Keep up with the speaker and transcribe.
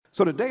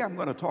So today I'm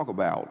going to talk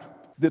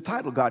about, the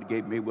title God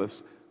gave me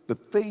was The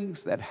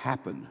Things That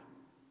Happened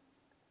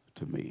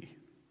to Me.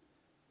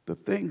 The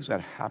things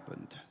that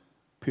happened,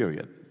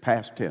 period,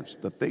 past tense,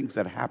 the things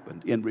that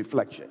happened in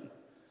reflection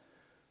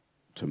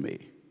to me.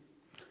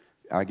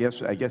 I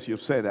guess you'll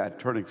say that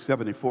turning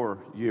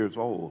 74 years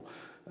old,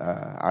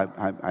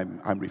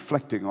 I'm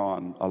reflecting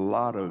on a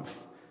lot of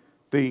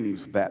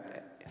things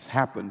that has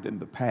happened in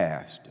the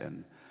past,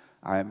 and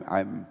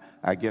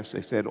I guess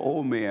they said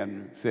old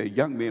men say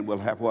young men will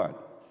have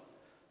what?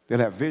 They'll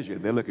have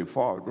vision. They're looking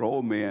forward, but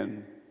old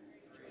men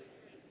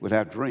would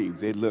have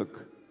dreams. They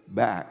look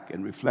back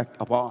and reflect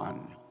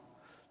upon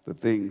the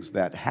things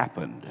that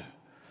happened.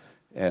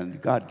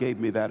 And God gave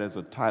me that as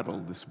a title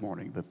this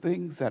morning, The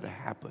Things That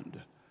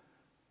Happened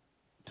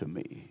to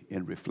Me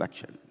in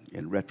Reflection,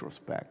 in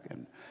retrospect.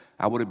 And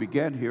I want to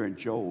begin here in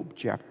Job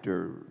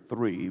chapter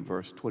 3,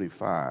 verse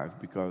 25,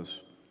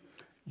 because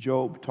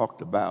Job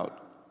talked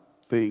about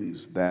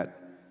things that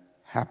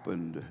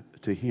happened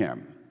to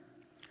him.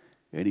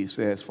 And he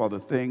says, "For the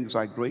things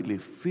I greatly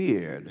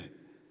feared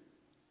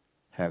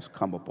has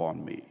come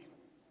upon me.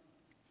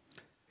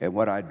 And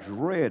what I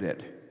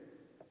dreaded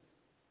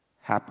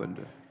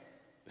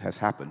has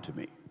happened to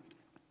me."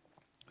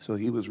 So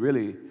he was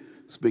really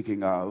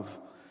speaking of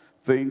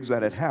things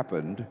that had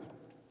happened,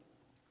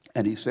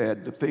 and he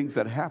said the things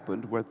that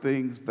happened were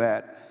things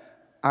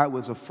that I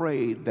was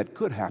afraid that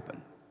could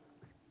happen.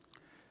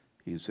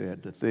 He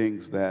said the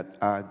things that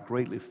I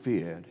greatly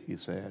feared, he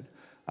said,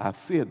 I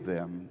feared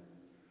them,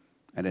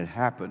 and it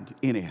happened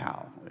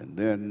anyhow. And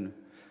then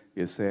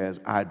it says,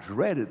 I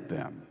dreaded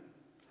them.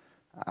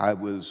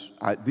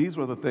 These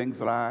were the things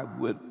that I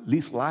would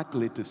least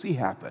likely to see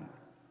happen.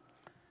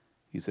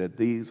 He said,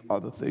 these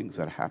are the things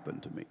that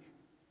happened to me.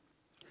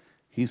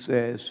 He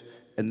says,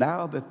 and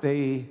now that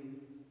they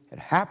had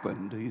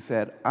happened, he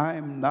said,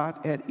 I'm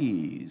not at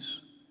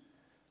ease.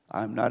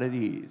 I'm not at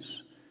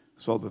ease.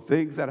 So the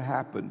things that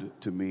happened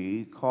to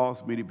me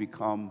caused me to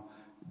become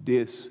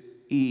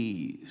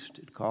diseased.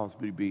 It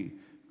caused me to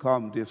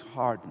become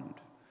disheartened.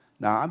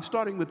 Now, I'm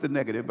starting with the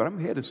negative, but I'm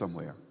headed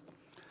somewhere.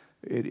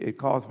 It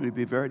caused me to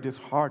be very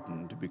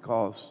disheartened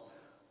because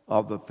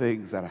of the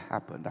things that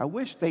happened. I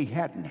wish they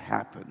hadn't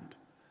happened.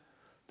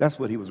 That's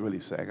what he was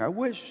really saying. I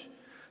wish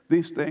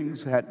these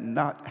things had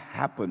not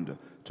happened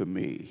to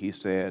me, he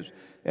says.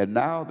 And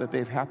now that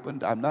they've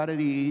happened, I'm not at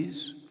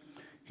ease.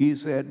 He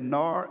said,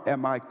 nor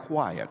am I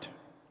quiet,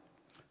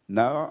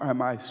 nor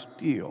am I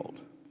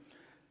stilled.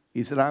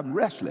 He said, I'm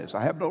restless.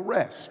 I have no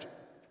rest.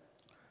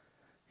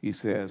 He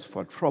says,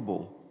 for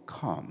trouble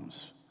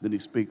comes. Then he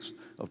speaks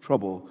of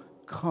trouble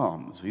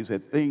comes. He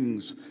said,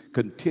 things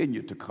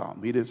continue to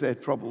come. He didn't say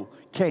trouble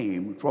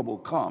came, trouble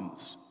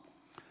comes.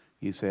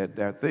 He said,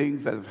 there are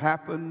things that have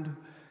happened,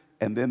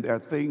 and then there are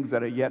things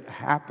that are yet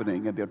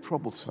happening, and they're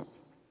troublesome.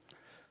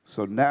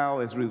 So now,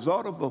 as a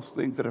result of those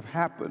things that have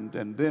happened,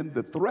 and then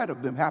the threat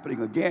of them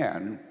happening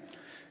again,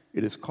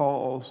 it has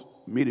caused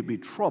me to be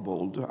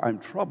troubled. I'm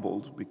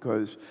troubled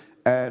because,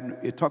 and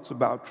it talks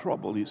about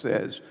trouble. He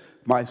says,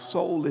 my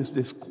soul is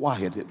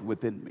disquieted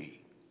within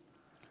me.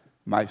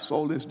 My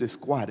soul is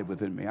disquieted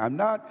within me. I'm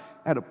not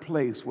at a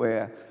place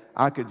where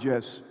I could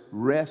just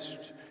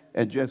rest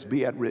and just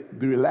be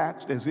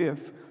relaxed as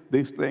if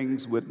these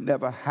things would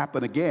never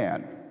happen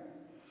again.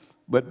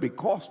 But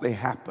because they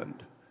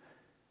happened,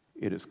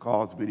 it has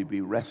caused me to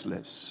be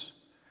restless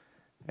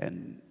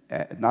and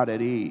not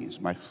at ease.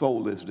 My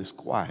soul is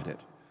disquieted.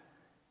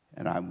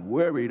 And I'm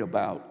worried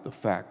about the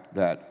fact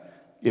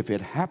that if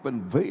it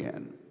happened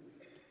then,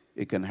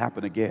 it can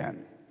happen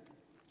again.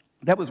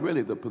 That was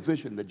really the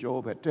position that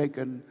Job had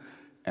taken,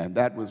 and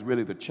that was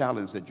really the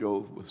challenge that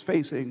Job was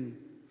facing.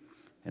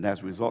 And as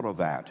a result of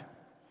that,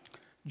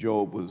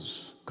 Job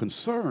was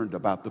concerned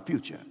about the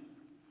future,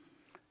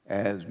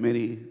 as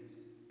many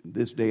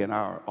this day and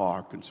hour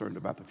are concerned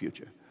about the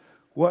future.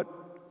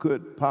 What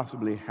could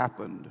possibly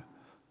happen?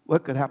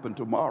 What could happen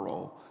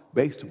tomorrow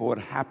based upon what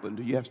happened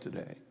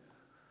yesterday?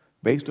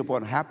 Based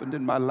upon what happened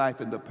in my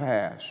life in the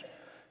past?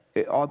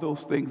 Are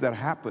those things that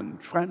happened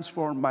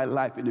transformed my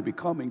life into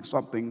becoming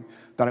something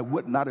that I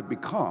would not have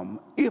become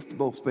if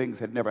those things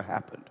had never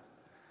happened?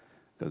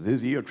 Because this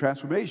is a year of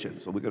transformation.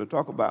 So we're going to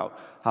talk about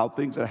how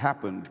things that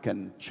happened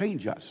can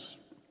change us,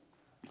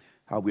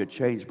 how we are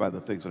changed by the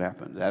things that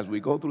happened. As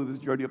we go through this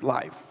journey of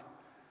life,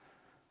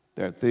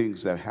 there are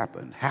things that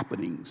happen,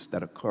 happenings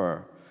that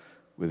occur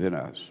within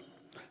us.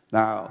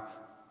 Now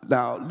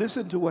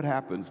listen to what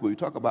happens when we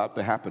talk about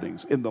the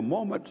happenings. In the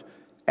moment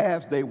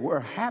as they were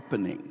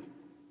happening,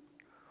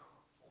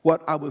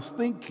 what I was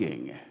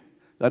thinking,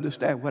 to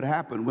understand what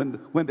happened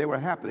when they were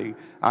happening,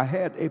 I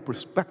had a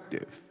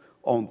perspective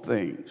on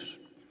things.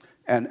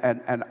 And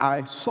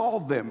I saw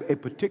them a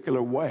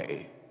particular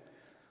way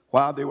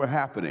while they were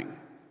happening.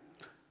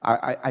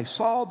 I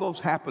saw those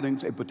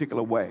happenings a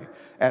particular way.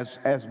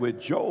 As with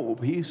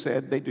Job, he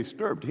said they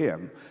disturbed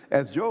him.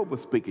 As Job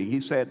was speaking,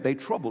 he said they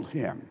troubled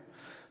him.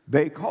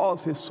 They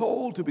caused his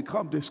soul to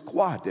become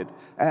disquieted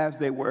as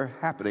they were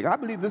happening. I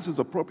believe this is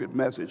an appropriate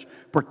message,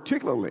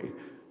 particularly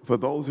for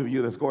those of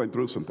you that's going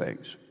through some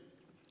things.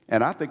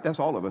 And I think that's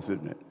all of us,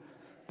 isn't it?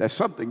 There's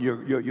something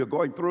you're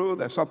going through,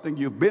 there's something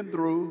you've been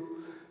through,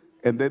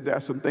 and then there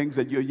are some things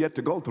that you're yet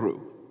to go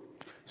through.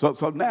 So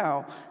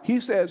now, he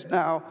says,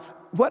 now,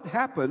 what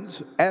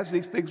happens as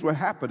these things were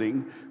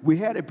happening, we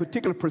had a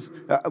particular,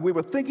 we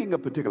were thinking a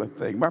particular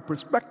thing, my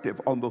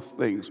perspective on those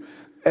things.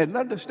 And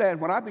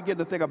understand, when I begin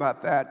to think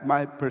about that,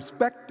 my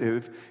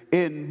perspective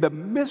in the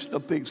midst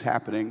of things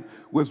happening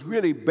was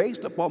really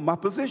based upon my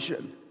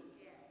position.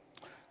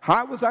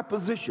 How was I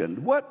positioned?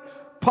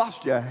 What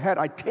posture had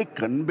I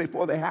taken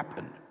before they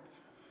happened?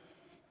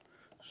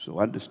 So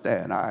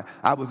understand,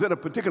 I was in a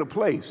particular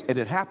place, and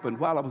it happened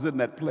while I was in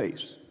that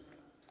place.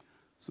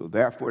 So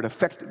therefore, it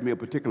affected me a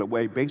particular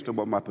way based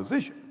upon my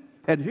position.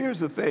 And here's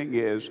the thing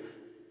is,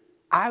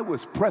 I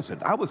was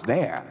present. I was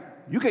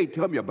there. You can't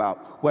tell me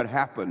about what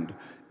happened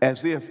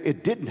as if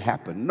it didn't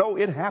happen. No,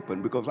 it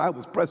happened because I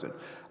was present.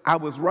 I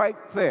was right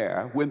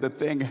there when the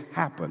thing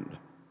happened.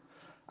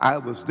 I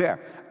was there.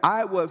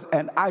 I was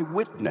an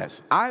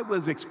eyewitness. I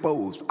was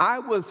exposed. I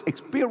was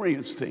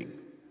experiencing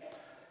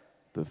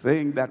the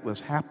thing that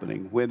was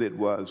happening when it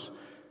was,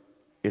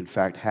 in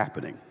fact,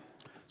 happening.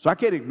 So I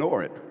can't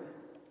ignore it.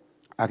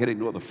 I can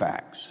ignore the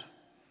facts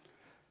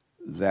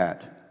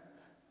that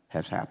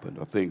has happened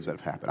or things that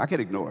have happened. I can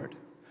ignore it.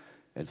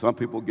 And some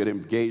people get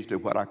engaged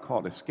in what I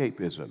call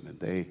escapism, and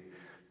they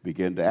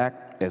begin to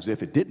act as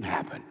if it didn't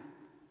happen.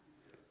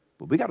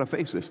 But we got to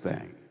face this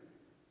thing.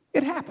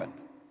 It happened.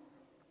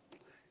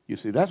 You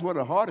see, that's one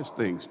of the hardest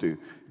things to.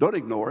 Don't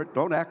ignore it.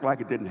 Don't act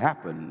like it didn't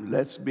happen.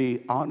 Let's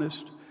be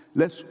honest.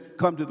 Let's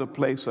come to the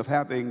place of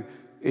having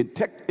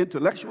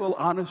intellectual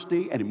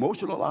honesty and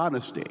emotional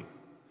honesty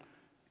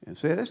and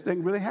say, this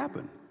thing really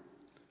happened.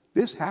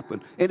 This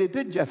happened. And it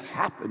didn't just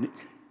happen.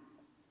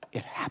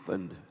 It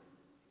happened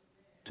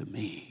to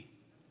me.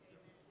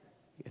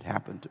 It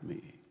happened to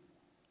me.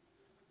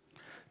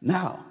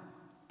 Now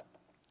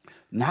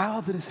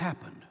that it's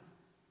happened,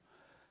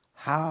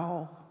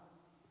 how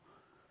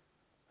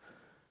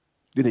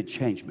did it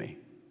change me?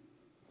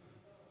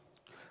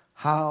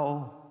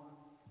 How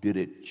did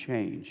it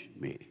change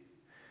me?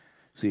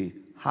 See,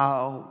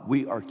 how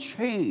we are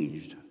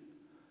changed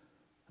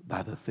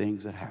by the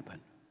things that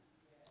happen.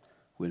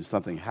 When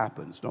something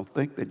happens, don't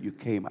think that you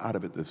came out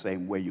of it the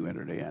same way you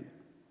entered in.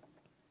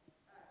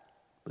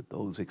 But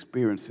those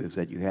experiences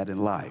that you had in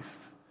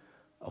life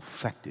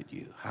affected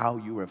you, how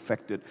you were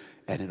affected,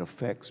 and it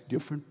affects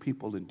different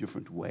people in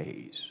different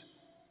ways.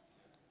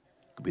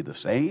 It could be the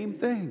same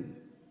thing,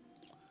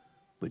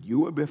 but you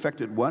will be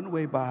affected one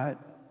way by it,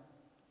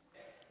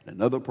 and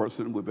another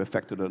person will be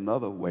affected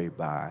another way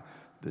by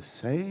the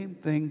same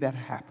thing that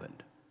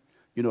happened.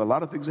 You know, a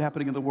lot of things are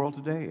happening in the world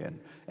today, and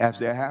as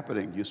they're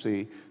happening, you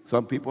see,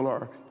 some people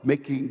are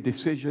making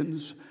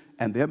decisions,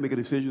 and they're making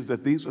decisions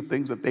that these are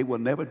things that they will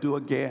never do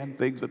again,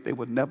 things that they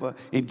would never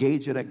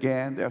engage in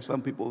again. There are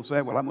some people who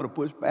say, well, I'm going to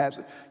push past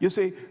it. You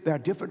see, there are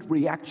different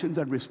reactions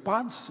and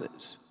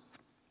responses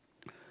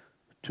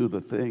to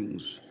the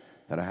things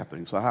that are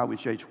happening. So how we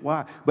change,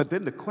 why? But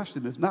then the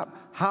question is not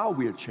how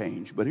we are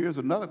changed, but here's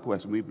another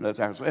question we must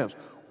ask ourselves.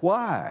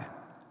 Why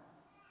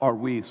are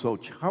we how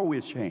are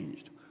we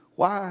changed?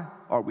 Why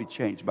are we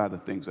changed by the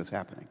things that's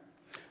happening?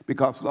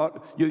 Because,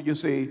 Lord, you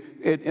see,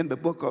 in the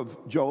book of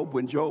Job,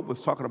 when Job was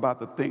talking about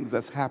the things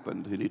that's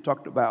happened, and he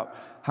talked about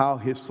how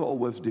his soul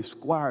was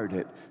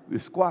disquieted,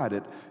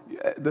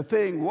 the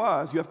thing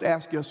was, you have to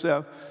ask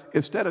yourself,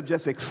 instead of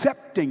just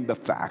accepting the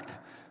fact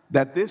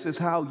that this is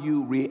how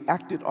you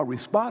reacted or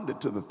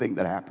responded to the thing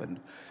that happened,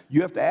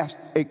 you have to ask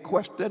a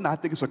question. I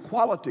think it's a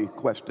quality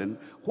question.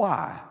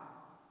 Why?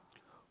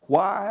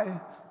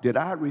 Why did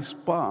I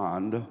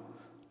respond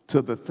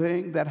to the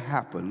thing that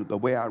happened the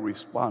way I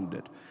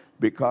responded?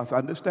 Because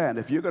understand,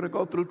 if you're going to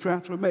go through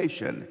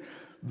transformation,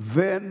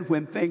 then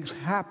when things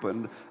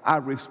happen,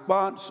 our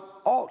response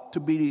ought to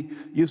be,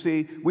 you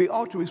see, we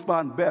ought to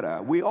respond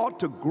better. We ought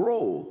to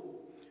grow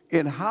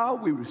in how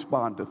we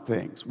respond to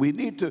things. We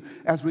need to,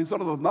 as a result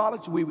of the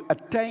knowledge we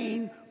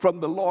attain from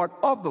the Lord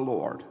of the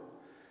Lord,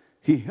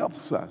 He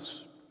helps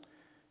us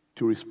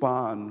to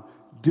respond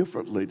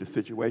differently to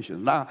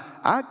situations. Now,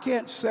 I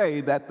can't say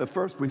that the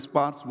first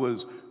response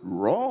was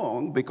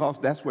wrong because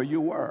that's where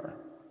you were.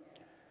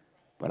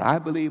 But I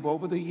believe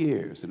over the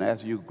years, and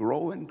as you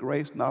grow in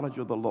grace, knowledge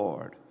of the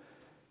Lord,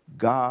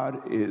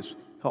 God is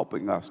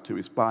helping us to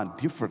respond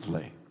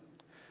differently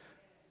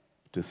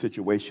to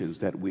situations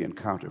that we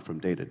encounter from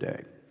day to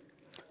day.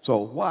 So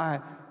why?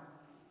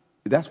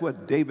 That's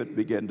what David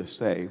began to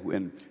say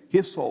when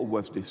his soul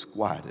was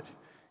disquieted.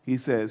 He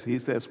says,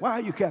 why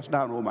are you cast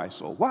down, O my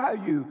soul? Why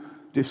are you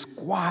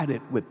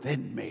disquieted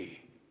within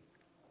me?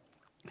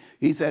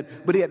 He said,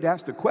 but he had to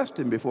ask the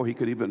question before he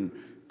could even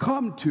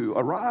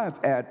arrive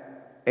at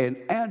an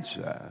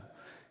answer.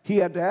 He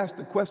had to ask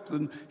the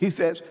question. He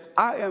says,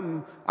 I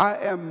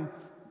am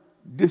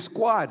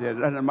disquieted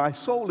and my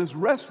soul is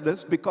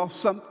restless because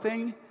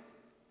something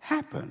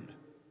happened.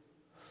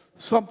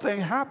 Something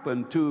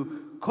happened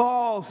to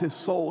cause his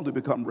soul to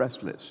become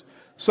restless.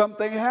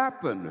 Something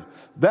happened.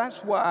 That's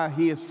why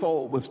his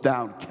soul was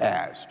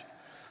downcast.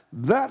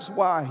 That's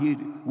why he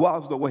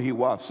was the way he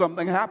was.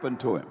 Something happened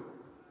to him.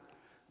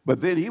 But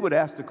then he would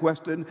ask the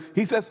question,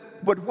 he says,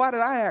 but why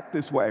did I act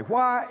this way?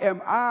 Why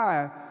am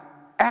I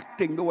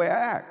acting the way I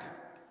act?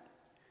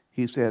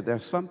 He said,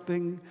 there's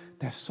something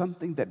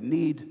that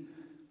need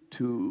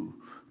to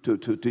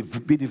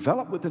be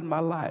developed within my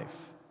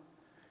life.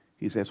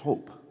 He says,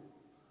 hope.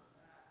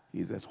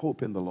 He says,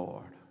 hope in the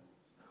Lord.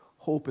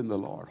 Hope in the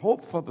Lord.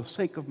 Hope for the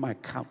sake of my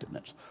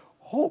countenance.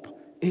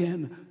 Hope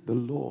in the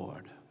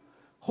Lord.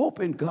 Hope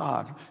in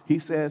God. He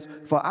says,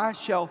 for I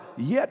shall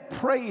yet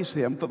praise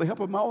him for the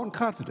help of my own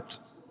countenance.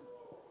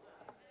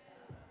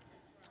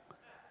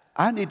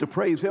 I need to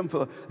praise him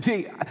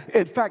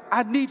in fact,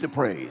 I need to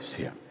praise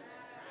him.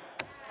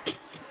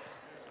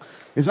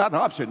 It's not an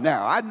option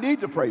now. I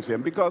need to praise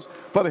him because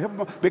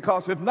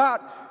if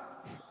not,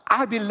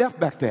 I'd be left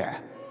back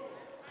there.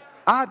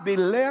 I'd be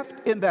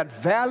left in that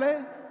valley.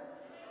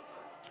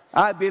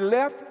 I'd be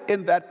left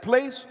in that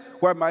place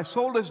where my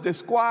soul is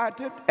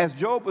disquieted, as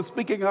Job was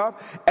speaking of,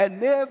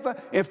 and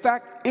never, in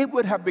fact, it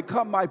would have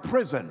become my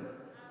prison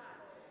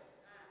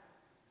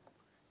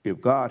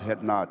if God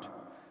had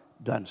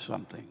not done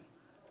something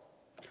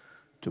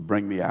to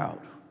bring me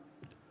out.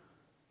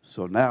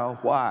 So now,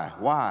 why?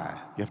 Why?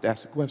 You have to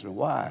ask the question,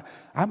 why?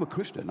 I'm a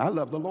Christian. I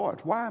love the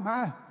Lord. Why am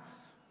I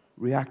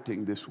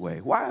reacting this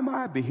way? Why am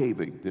I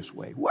behaving this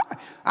way? Why?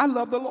 I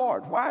love the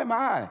Lord. Why am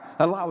I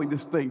allowing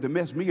this thing to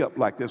mess me up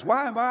like this?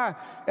 Why am I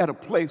at a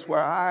place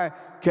where I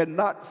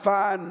cannot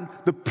find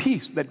the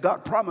peace that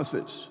God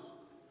promises?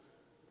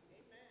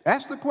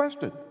 Ask the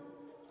question.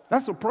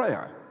 That's a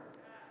prayer.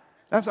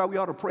 That's how we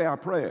ought to pray our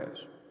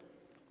prayers.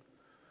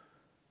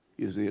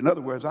 You see, in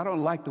other words, I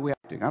don't like the way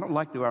I'm acting. I don't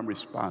like the way I'm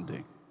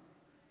responding.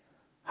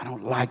 I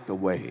don't like the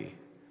way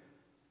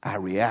I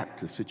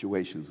react to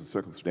situations and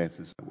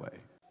circumstances that way.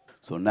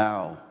 So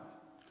now,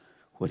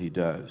 what he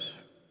does,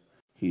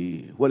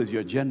 what is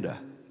your agenda?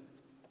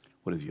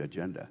 What is your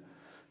agenda?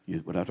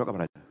 When I talk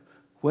about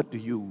what do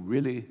you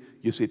really,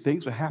 you see,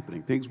 things are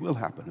happening. Things will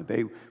happen, and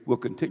they will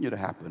continue to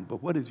happen.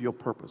 But what is your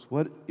purpose?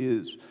 What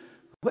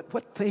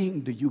thing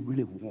do you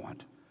really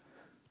want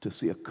to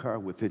see occur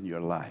within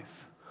your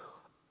life?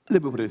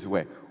 Let me put it this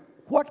way.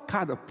 What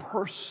kind of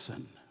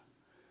person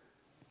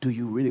do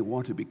you really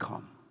want to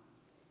become?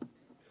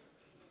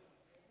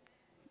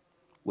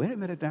 Wait a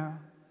minute now.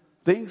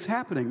 Things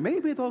happening.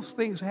 Maybe those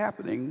things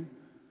happening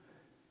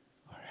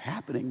are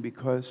happening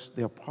because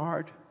they're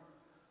part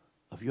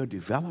of your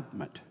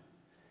development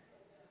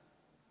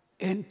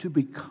into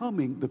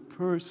becoming the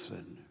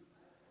person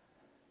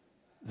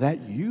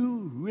that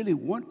you really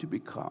want to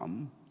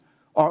become,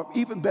 or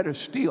even better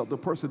still, the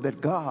person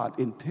that God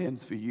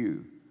intends for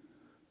you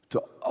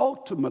to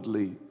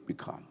ultimately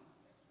become.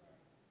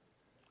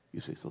 You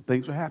see, so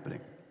things are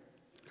happening.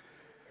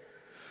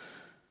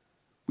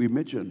 We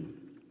mentioned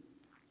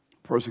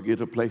a person get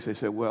to a place, they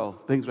say, well,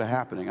 things are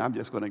happening. I'm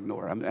just going to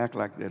ignore it. I'm going to act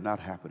like they're not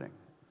happening.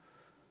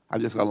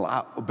 I'm just going to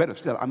allow, or better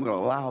still, I'm going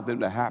to allow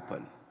them to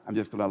happen. I'm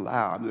just going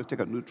to take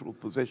a neutral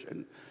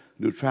position,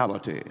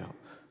 neutrality,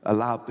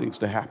 allow things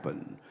to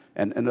happen.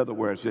 And in other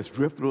words, just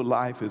drift through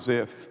life as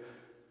if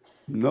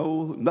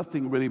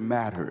nothing really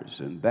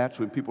matters. And that's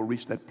when people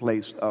reach that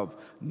place of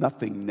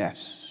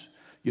nothingness.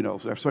 You know,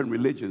 there are certain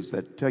religions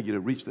that tell you to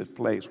reach this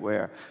place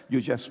where you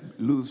just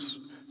lose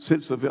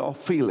sense of all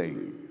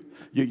feeling.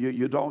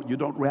 You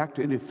don't react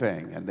to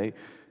anything, and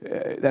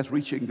that's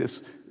reaching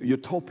this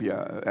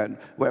utopia, and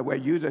where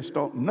you just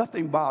don't.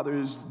 Nothing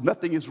bothers,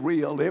 nothing is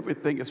real,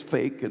 everything is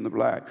fake and the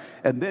black,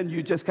 and then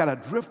you just kind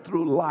of drift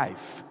through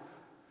life.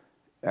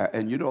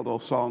 And you know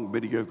those songs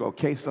many years ago,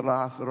 "Que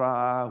sera,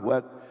 sera,"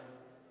 what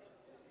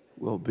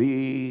will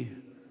be,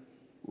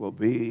 will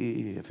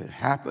be. If it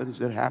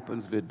happens, it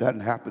happens. If it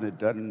doesn't happen, it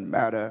doesn't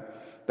matter.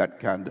 That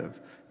kind of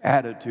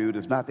attitude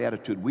is not the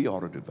attitude we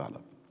ought to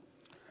develop.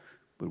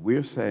 But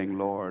we're saying,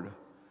 Lord,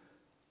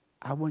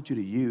 I want you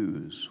to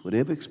use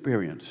whatever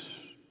experience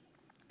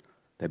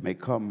that may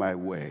come my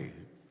way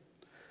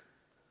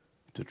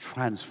to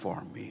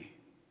transform me.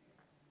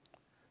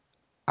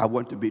 I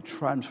want to be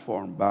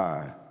transformed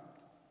by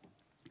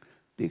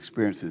the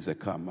experiences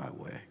that come my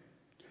way.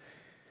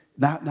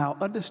 Now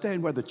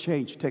understand where the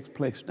change takes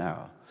place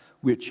now.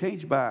 We're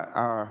changed by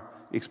our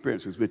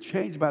experiences. We're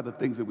changed by the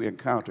things that we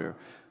encounter.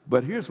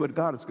 But here's what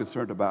God is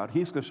concerned about.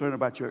 He's concerned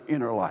about your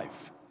inner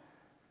life.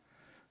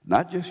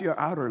 Not just your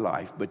outer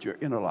life, but your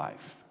inner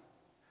life.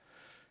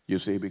 You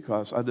see,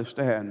 because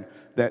understand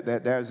that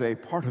there's a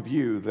part of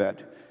you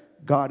that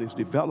God is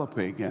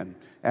developing, and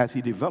as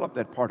he developed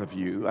that part of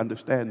you,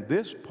 understand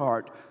this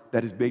part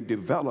that is being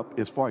developed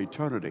is for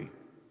eternity.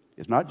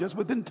 It's not just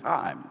within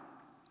time,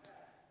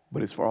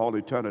 but it's for all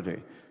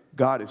eternity.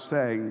 God is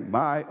saying,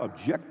 my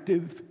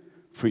objective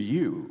for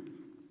you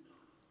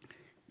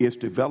is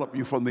to develop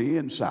you from the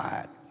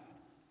inside,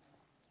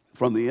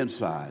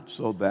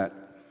 so that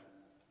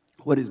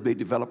what is being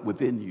developed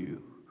within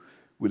you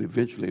will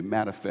eventually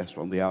manifest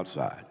on the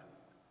outside.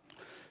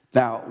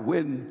 Now,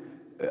 when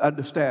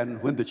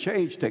understand when the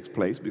change takes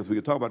place, because we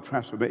can talk about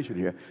transformation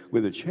here,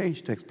 when the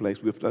change takes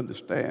place, we have to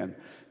understand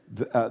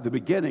the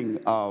beginning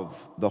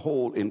of the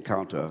whole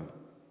encounter.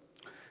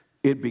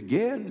 It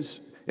begins,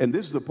 and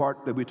this is the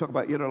part that we talk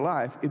about inner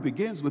life, it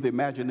begins with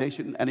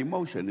imagination and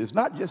emotion. It's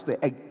not just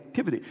the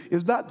activity,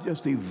 it's not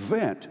just the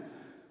event,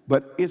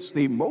 but it's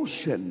the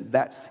emotion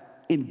that's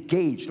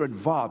engaged or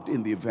involved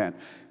in the event,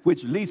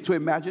 which leads to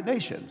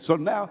imagination. So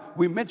now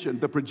we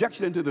mentioned the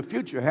projection into the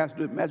future has to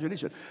do with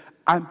imagination.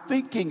 I'm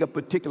thinking a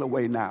particular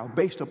way now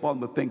based upon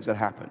the things that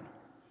happen.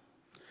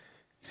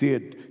 See,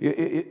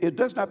 it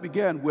does not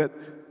begin with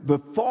the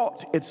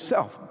thought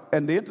itself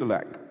and the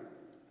intellect,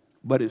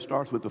 but it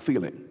starts with the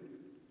feeling.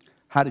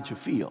 How did you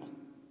feel?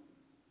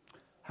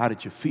 How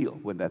did you feel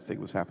when that thing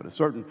was happening? A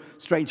certain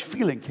strange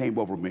feeling came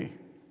over me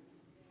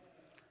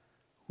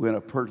when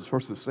a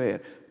person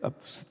said a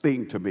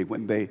thing to me,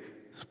 when they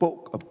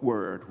spoke a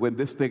word, when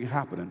this thing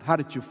happened. How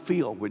did you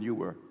feel when you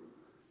were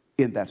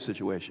in that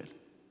situation?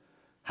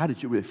 How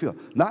did you really feel?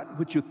 Not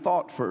what you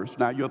thought first.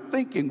 Now, your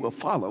thinking will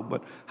follow,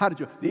 but how did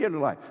you, the inner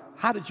life,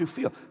 how did you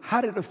feel?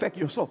 How did it affect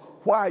your soul?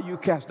 Why are you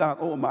cast down,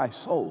 oh, my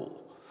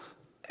soul?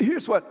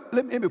 Here's what,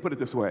 let me put it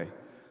this way.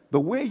 The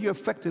way you're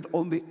affected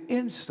on the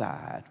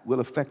inside will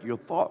affect your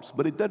thoughts,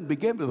 but it doesn't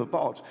begin with the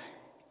thoughts.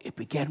 It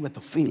began with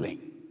the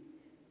feeling.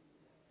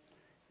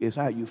 It's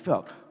how you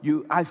felt.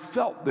 I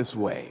felt this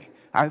way.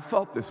 I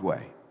felt this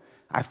way.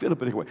 I feel a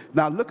particular way.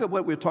 Now look at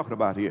what we're talking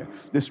about here.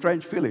 This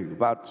strange feeling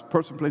about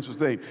person, place, or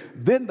thing.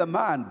 Then the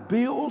mind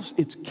builds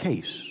its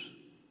case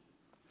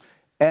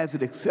as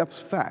it accepts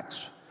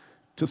facts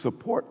to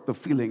support the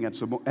feeling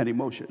and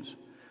emotions.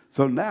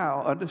 So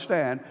now,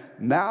 understand,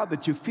 now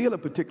that you feel a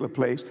particular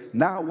place,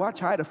 now watch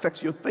how it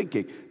affects your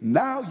thinking.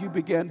 Now you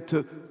begin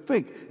to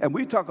think. And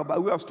we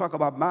also talk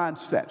about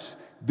mindsets.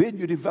 Then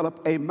you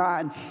develop a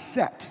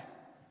mindset.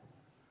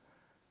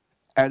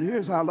 And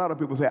here's how a lot of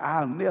people say,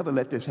 I'll never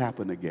let this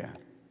happen again.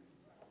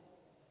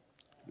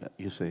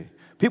 You see,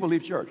 people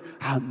leave church.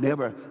 I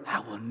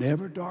will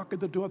never darken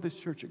the door of this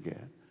church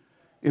again.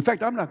 In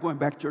fact, I'm not going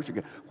back to church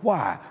again.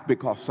 Why?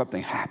 Because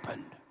something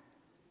happened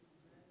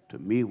to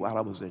me while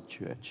I was at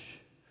church.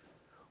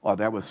 Or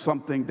there was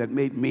something that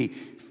made me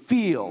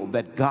feel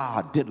that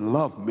God didn't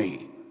love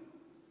me.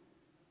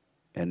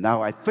 And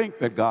now I think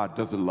that God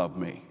doesn't love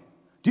me.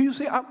 Do you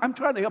see? I'm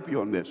trying to help you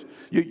on this.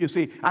 You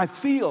see, I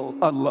feel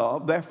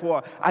unloved,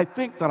 therefore I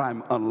think that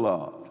I'm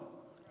unloved.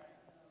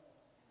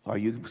 Are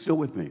you still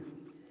with me?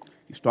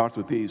 It starts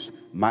with these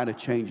minor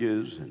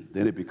changes, and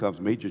then it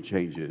becomes major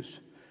changes,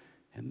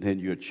 and then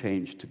you're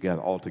changed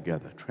together,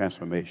 altogether,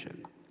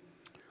 transformation.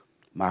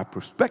 My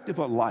perspective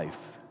of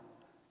life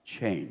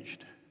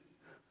changed.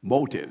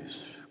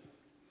 Motives.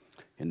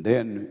 And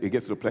then it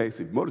gets to the place,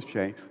 if motives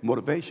change,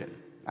 motivation.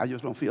 I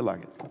just don't feel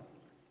like it.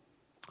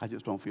 I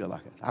just don't feel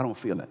like it. I don't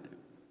feel it.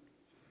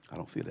 I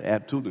don't feel it.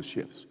 Attitudinal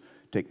shifts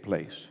take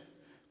place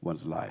in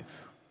one's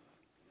life.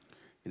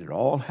 And it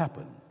all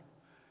happened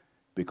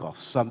because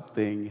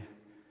something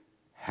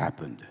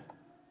happened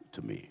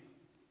to me.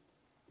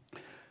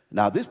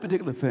 Now, this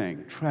particular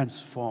thing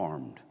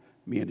transformed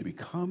me into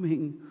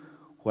becoming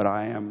what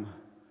I am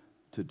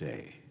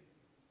today,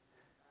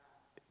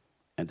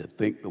 and to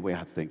think the way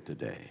I think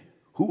today,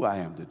 who I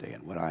am today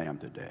and what I am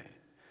today.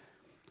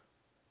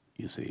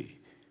 You see,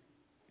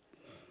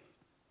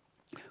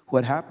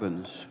 what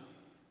happens,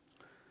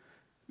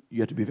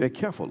 you have to be very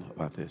careful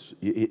about this.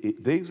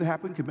 Things that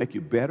happen can make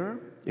you better.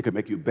 It can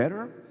make you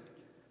better,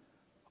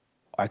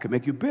 or it can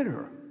make you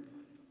bitter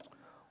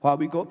while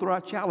we go through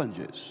our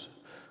challenges.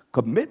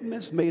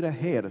 Commitments made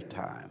ahead of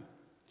time.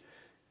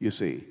 You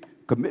see,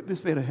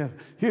 commitments made ahead.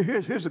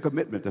 Here's a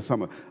commitment to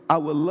someone. I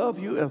will love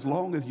you as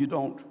long as you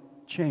don't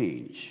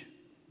change.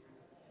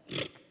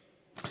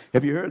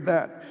 Have you heard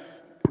that?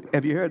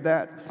 Have you heard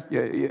that?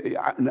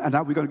 Yeah,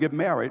 now we're going to get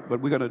married,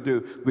 but we're going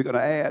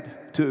to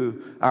add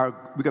to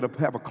we're going to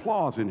have a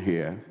clause in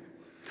here,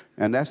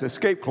 and that's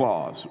escape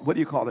clause. What do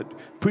you call it?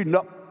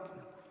 Prenup.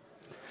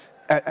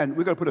 And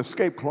we're going to put an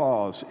escape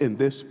clause in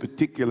this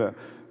particular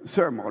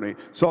ceremony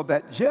so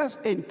that just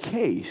in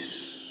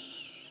case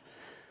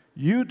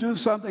you do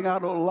something I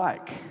don't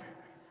like,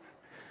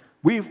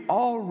 we've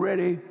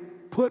already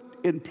put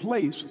in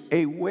place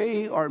a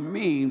way or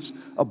means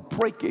of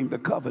breaking the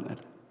covenant.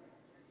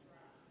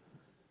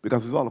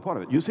 Because it's all a part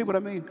of it. You see what I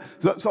mean?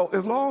 So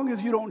as long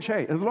as you don't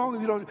change, as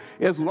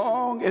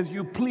long as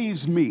you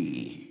please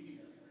me,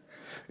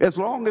 as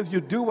long as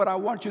you do what I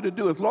want you to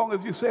do, as long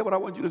as you say what I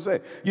want you to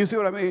say. You see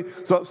what I mean?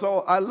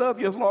 So I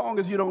love you as long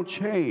as you don't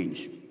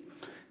change.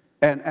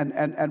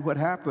 And what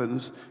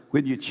happens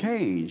when you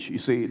change, you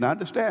see, now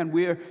understand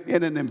we're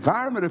in an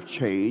environment of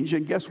change,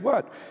 and guess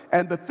what?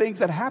 And the things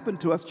that happen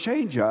to us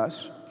change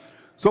us.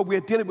 So we're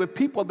dealing with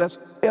people that's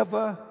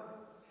ever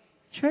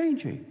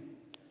changing.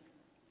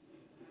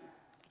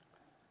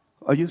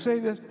 Are you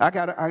saying this?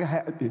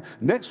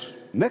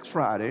 Next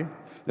Friday,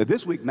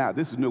 this week now,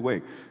 this is a new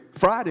week.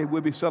 Friday,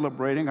 we'll be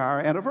celebrating our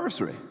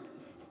anniversary.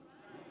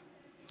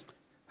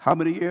 How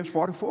many years?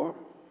 44?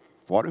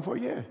 44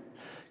 years.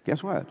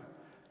 Guess what?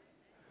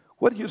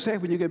 What do you say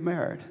when you get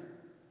married?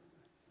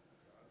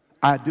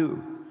 I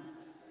do.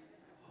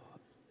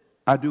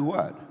 I do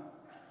what?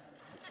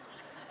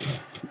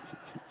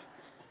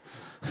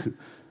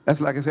 That's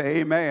like I say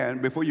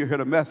amen before you hear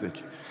the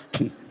message.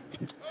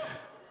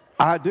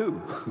 I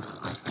do.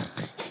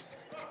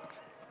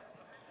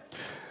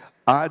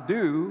 I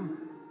do.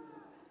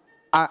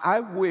 I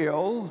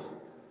will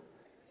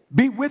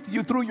be with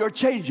you through your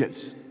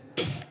changes.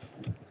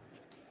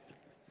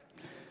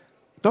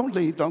 Don't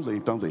leave, don't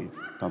leave, don't leave,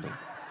 don't leave.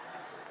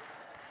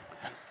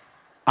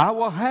 I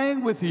will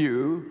hang with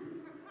you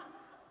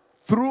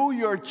through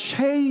your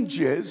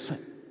changes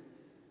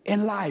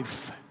in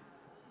life.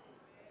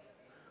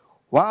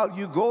 While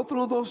you go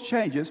through those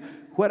changes,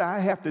 what I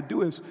have to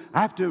do is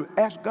I have to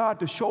ask God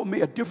to show me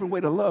a different way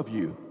to love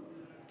you.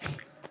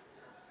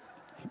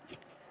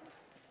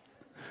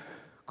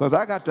 Because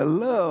I got to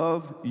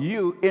love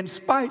you in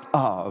spite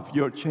of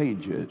your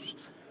changes.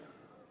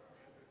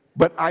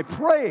 But I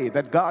pray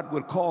that God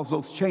would cause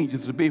those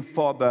changes to be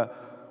for the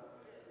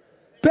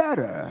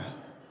better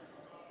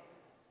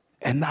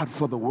and not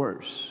for the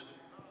worse.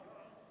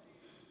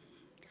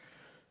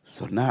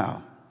 So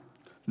now,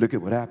 look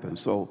at what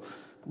happens. So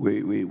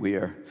we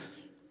are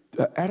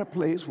at a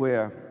place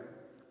where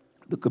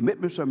the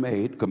commitments are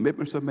made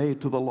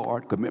to the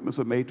Lord, commitments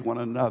are made to one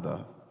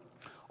another.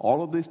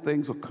 All of these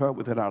things occur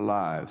within our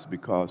lives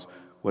because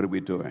what are we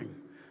doing?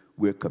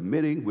 We're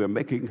committing, we're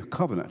making a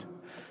covenant.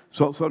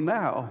 So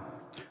now,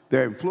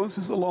 there are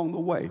influences along the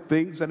way,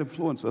 things that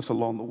influence us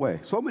along the way.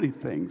 So many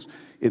things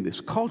in this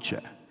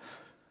culture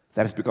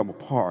that has become a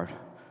part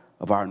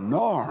of our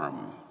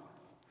norm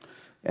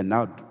and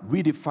now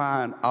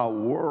redefine our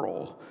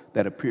world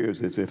that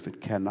appears as if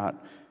it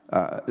cannot,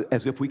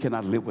 as if we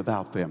cannot live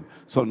without them.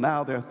 So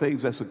now there are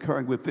things that's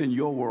occurring within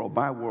your world,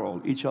 my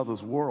world, each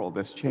other's world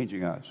that's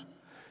changing us.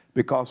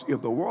 Because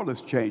if the world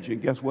is changing,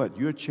 guess what?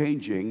 You're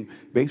changing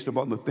based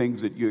upon the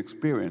things that you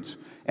experience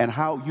and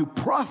how you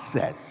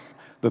process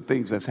the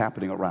things that's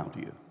happening around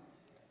you.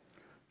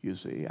 You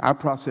see, I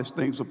process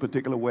things a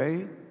particular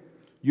way.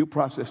 You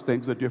process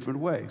things a different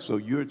way. So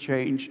you're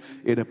changed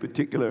in a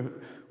particular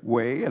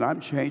way, and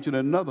I'm changed in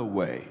another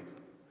way.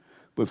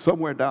 But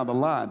somewhere down the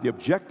line, the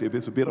objective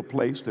is to be at a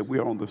place that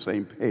we're on the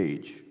same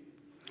page.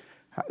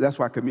 That's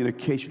why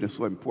communication is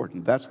so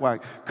important. That's why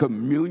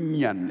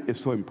communion is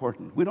so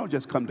important. We don't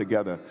just come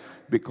together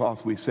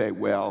because we say,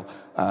 well,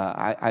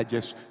 I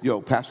just,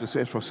 Pastor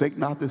says, forsake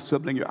not this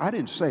sibling. I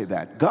didn't say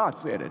that. God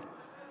said it.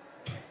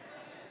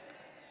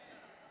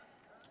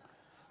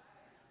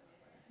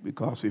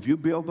 Because if you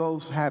build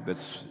those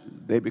habits,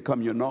 they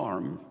become your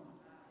norm.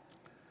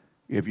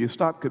 If you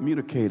stop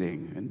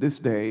communicating, in this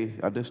day,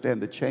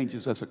 understand the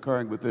changes that's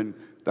occurring within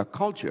the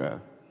culture,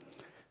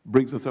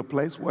 brings us to a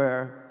place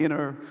where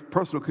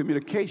interpersonal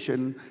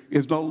communication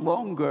is no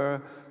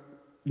longer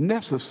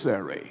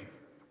necessary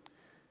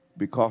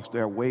because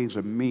there are ways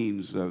and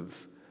means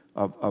of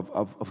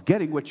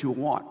getting what you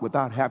want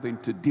without having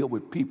to deal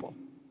with people.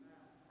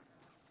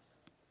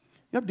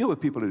 You have to deal with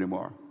people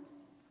anymore.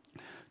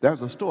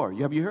 There's a store.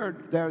 Have you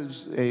heard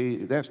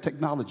there's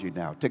technology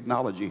now.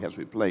 Technology has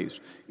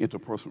replaced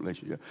interpersonal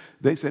relationship.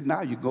 They said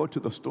now you go to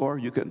the store,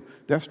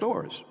 there are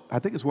stores. I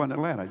think it's one in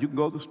Atlanta. You can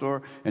go to the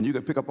store and you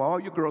can pick up all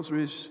your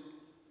groceries.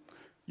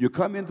 You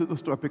come into the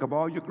store, pick up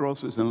all your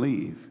groceries and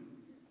leave.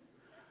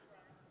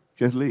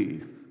 Just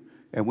leave.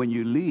 And when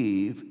you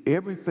leave,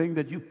 everything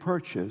that you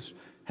purchased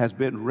has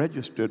been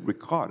registered,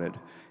 recorded,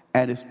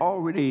 and it's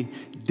already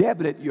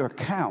debited your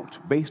account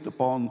based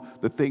upon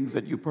the things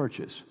that you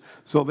purchase.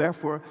 So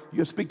therefore,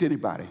 you speak to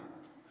anybody.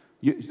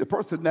 The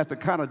person at the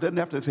counter doesn't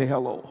have to say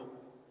hello,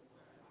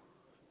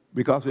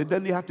 because it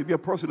doesn't have to be a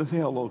person to say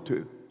hello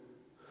to.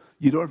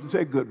 You don't have to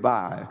say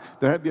goodbye.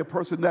 There has to be a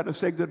person that to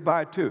say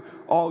goodbye to.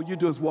 All you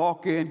do is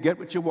walk in, get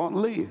what you want,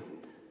 and leave.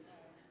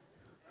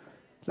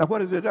 Now,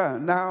 what has it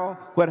done? Now,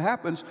 what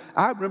happens,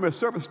 I remember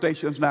service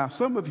stations now.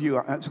 Some of you,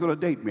 it's going to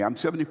date me. I'm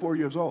 74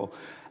 years old.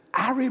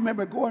 I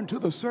remember going to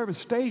the service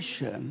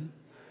station,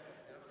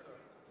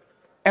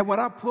 and when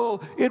I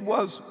pulled,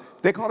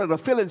 they call it a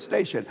filling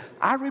station.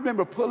 I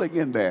remember pulling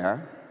in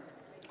there,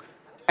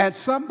 and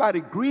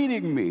somebody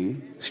greeting me,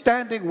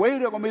 standing,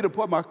 waiting on me to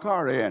put my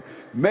car in.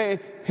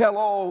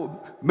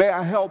 Hello, may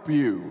I help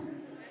you?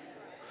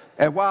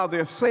 And while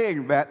they're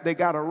saying that, they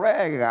got a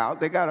rag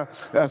out, they got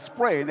a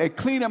spray, and they're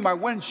cleaning my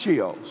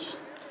windshields.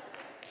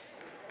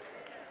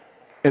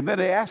 And then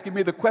they're asking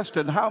me the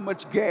question, how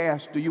much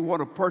gas do you want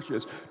to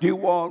purchase? Do you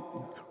want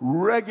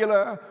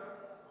regular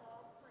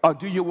or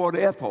do you want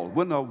ethyl?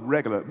 We're no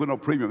regular, we're no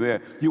premium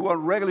there. You want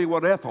regular, you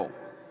want ethyl.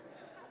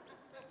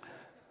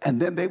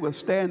 And then they would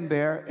stand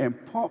there and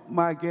pump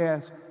my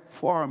gas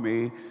for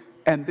me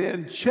and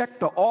then check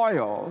the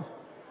oil.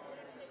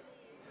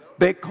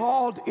 They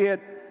called it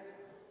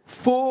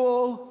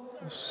full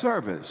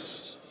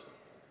service.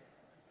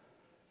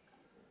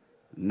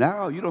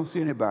 Now you don't see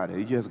anybody.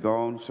 You just go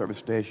on service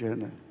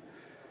station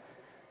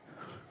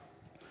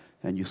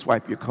and you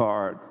swipe your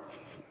card.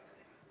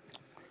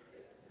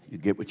 You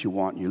get what you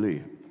want and you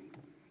leave.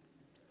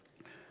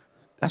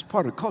 That's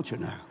part of the culture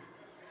now.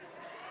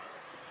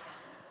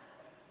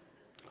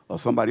 or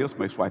somebody else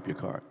may swipe your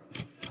card.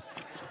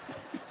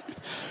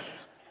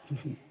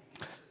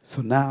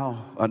 So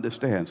now,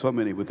 understand, so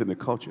many within the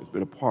culture has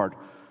been a part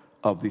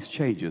of these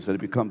changes, that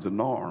it becomes a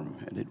norm,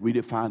 and it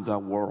redefines our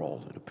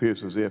world. It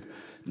appears as if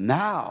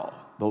now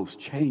those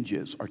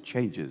changes are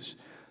changes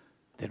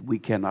that we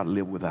cannot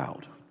live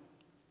without.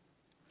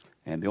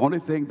 And the only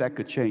thing that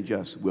could change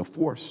us, we're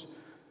forced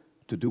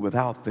to do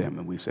without them.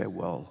 And we say,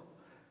 well,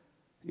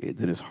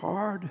 then it's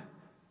hard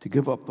to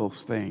give up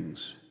those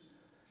things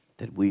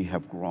that we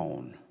have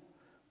grown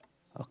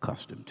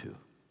accustomed to.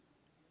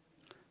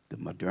 The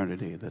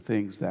modernity, the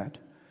things that,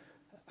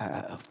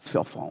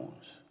 cell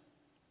phones.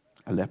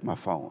 I left my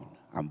phone.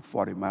 I'm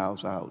 40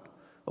 miles out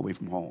away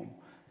from home.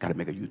 Got to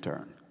make a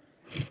U-turn.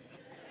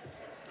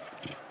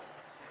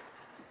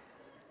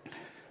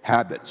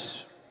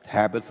 Habits.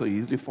 Habits are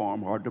easily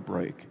formed, hard to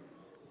break.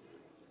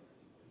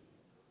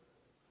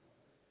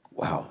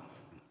 Wow.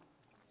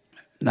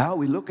 Now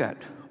we look at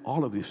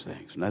all of these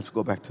things. And let's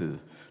go back to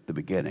the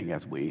beginning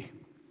as we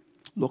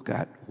look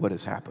at what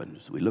has happened.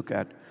 So we look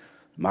at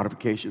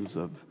modifications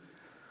of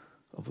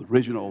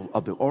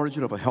the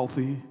origin of a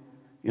healthy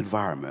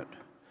environment.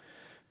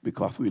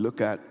 Because we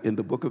look at, in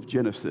the book of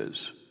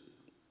Genesis,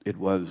 it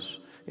was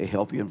a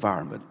healthy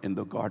environment in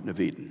the Garden of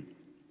Eden.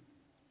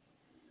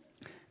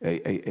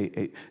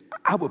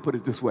 I would put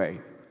it this way.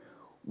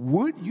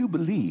 Would you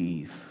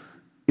believe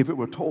if it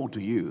were told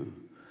to you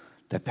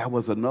that there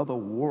was another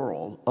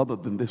world other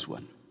than this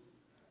one?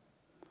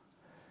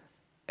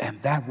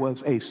 And that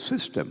was a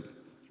system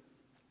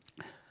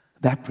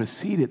that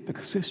preceded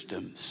the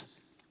systems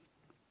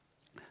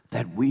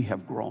that we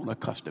have grown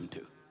accustomed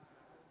to.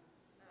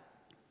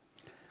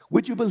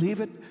 Would you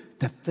believe it,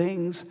 that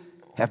things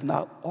have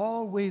not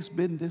always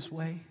been this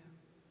way?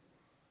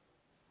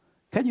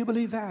 Can you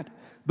believe that?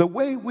 The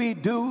way we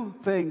do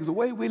things, the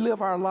way we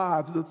live our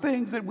lives, the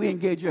things that we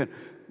engage in,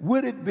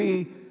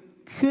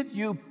 could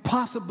you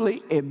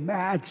possibly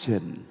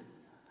imagine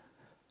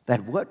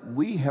that what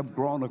we have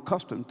grown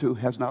accustomed to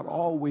has not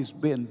always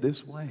been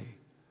this way?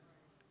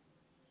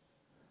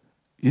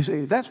 You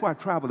see, that's why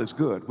travel is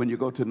good. When you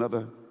go to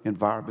another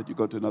environment, you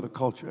go to another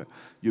culture,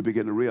 you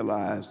begin to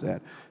realize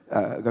that,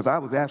 because I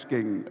was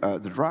asking the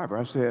driver,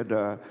 I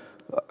said,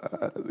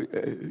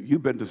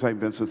 you've been to St.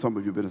 Vincent, some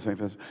of you have been to St.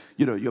 Vincent.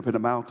 You know, you're up in the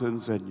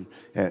mountains and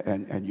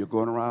you're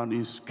going around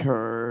these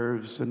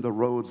curves and the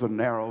roads are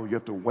narrow. You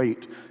have to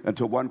wait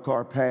until one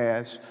car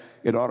passes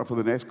in order for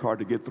the next car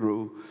to get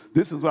through.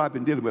 This is what I've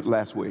been dealing with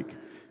last week.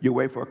 You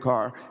wait for a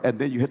car, and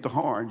then you hit the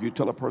horn. You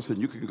tell a person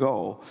you can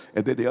go,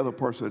 and then the other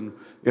person,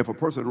 if a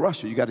person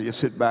rushes you, got to just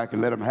sit back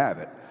and let them have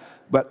it.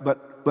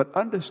 But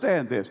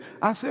understand this.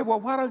 I said, well,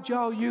 why don't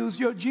y'all use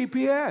your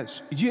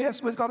GPS?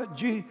 Yes, we got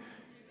a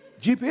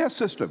GPS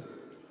system.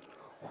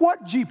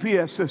 What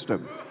GPS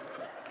system?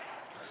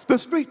 The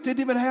streets didn't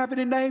even have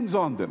any names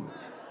on them.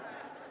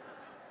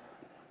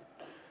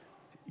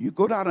 You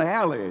go down an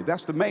alley,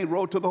 that's the main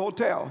road to the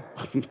hotel.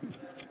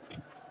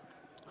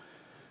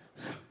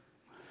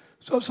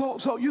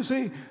 So you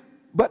see,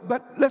 but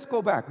let's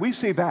go back. We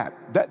see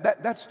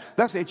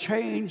that's a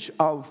change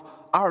of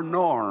our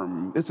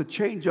norm. It's a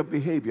change of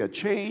behavior. A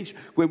change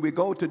when we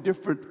go to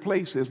different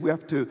places. We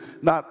have to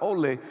not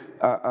only,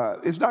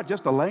 it's not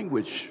just the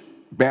language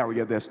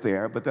barrier that's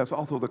there, but there's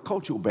also the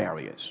cultural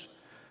barriers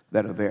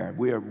that are there.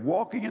 We are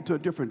walking into a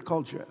different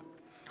culture.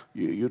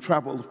 You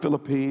travel to the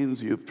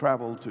Philippines, you've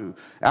traveled to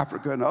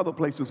Africa and other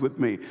places with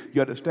me.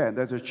 You understand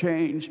there's a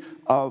change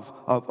of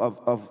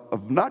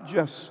not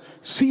just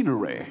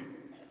scenery,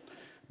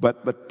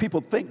 but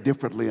people think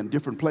differently in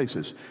different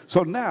places.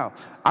 So now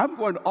I'm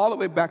going all the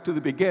way back to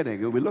the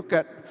beginning, and we look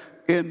at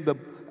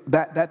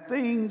that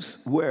things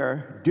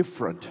were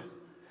different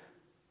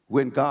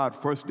when God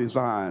first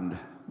designed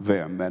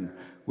them and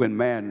when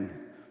man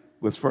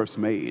was first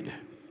made.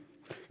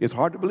 It's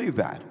hard to believe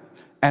that,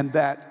 and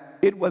that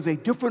it was a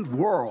different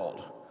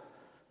world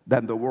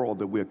than the world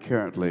that we're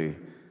currently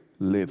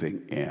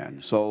living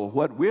in. So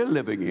what we're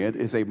living in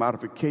is a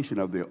modification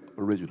of the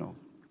original.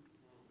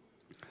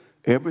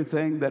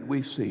 Everything that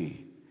we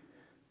see,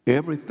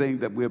 everything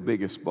that we're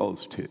being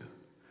exposed to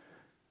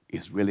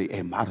is really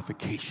a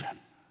modification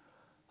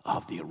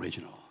of the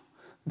original.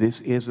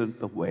 This isn't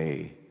the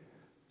way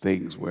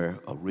things were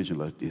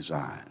originally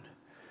designed.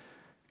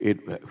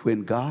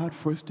 When God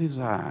first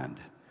designed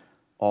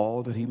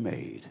all that he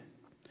made,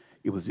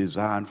 it was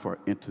designed for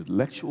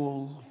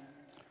intellectual,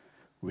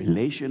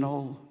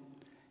 relational,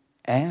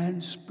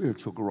 and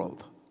spiritual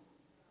growth.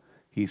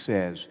 He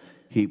says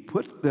he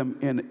put them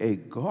in a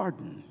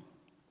garden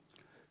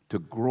to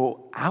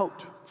grow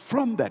out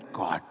from that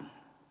garden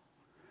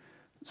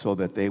so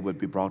that they would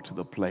be brought to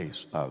the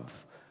place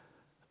of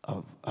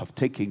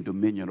taking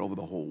dominion over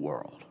the whole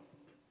world,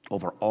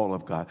 over all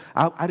of God.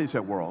 I didn't say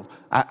world.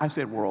 I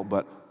said world,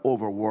 but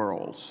over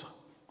worlds.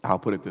 I'll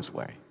put it this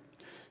way.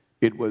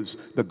 It was,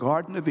 the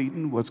Garden of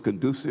Eden was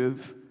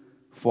conducive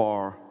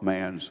for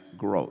man's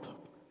growth.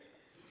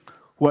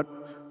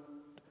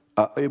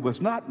 It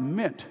was not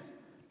meant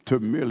to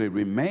merely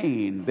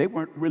remain. They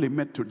weren't really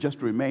meant to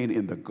just remain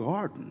in the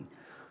garden,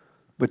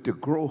 but to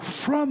grow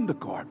from the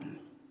garden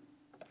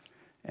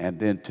and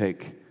then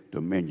take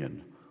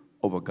dominion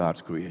over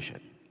God's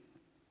creation.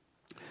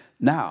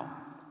 Now,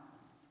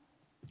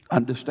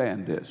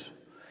 understand this.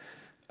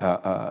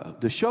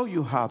 To show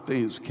you how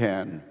things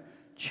can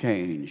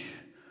change,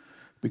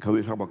 because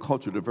we talk about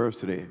cultural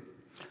diversity,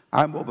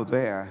 I'm over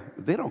there.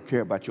 They don't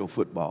care about your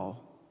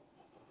football.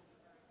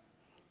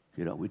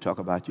 You know, we talk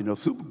about,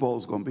 Super Bowl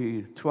is going to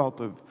be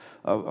 12th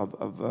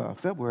of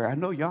February. I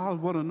know y'all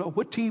want to know,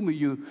 what team are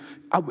you?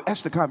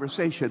 That's the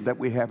conversation that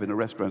we have in the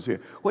restaurants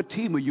here. What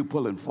team are you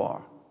pulling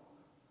for?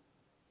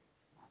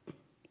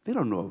 They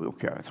don't know. They don't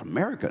care. It's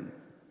American.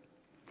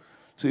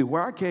 See,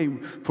 where I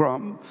came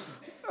from,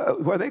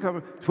 where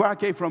I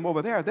came from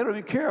over there, they don't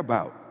even care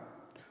about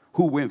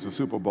who wins the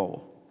Super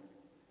Bowl.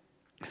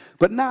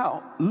 But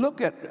now,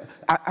 look at,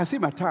 I see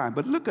my time,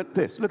 but look at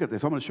this. Look at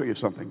this. I'm going to show you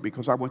something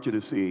because I want you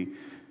to see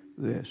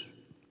this.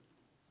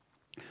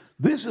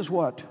 This is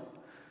what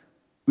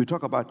we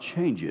talk about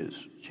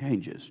changes,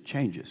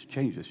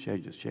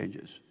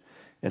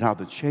 and how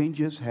the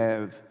changes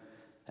have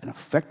an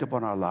effect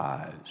upon our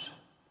lives,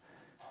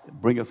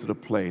 bring us to the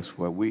place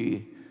where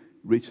we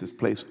reach this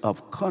place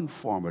of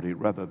conformity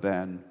rather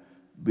than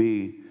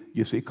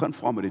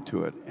conformity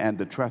to it. And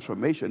the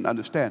transformation,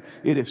 understand,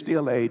 it is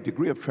still a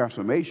degree of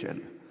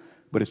transformation,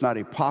 but it's not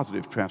a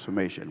positive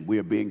transformation. We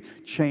are being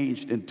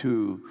changed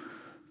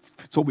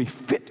so we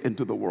fit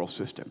into the world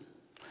system.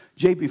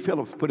 J.B.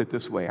 Phillips put it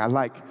this way. I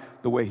like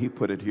the way he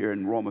put it here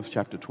in Romans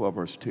chapter 12,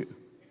 verse 2.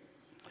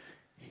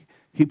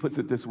 He puts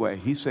it this way.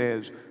 He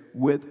says,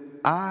 with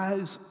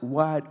eyes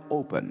wide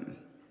open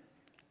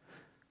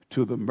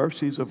to the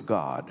mercies of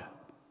God,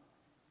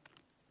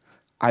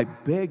 I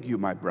beg you,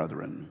 my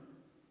brethren,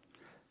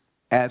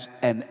 as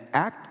an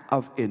act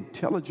of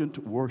intelligent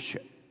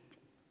worship,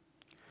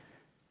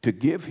 to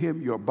give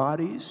him your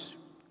bodies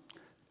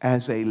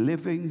as a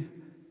living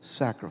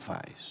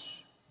sacrifice,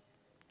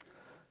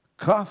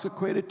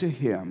 consecrated to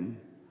him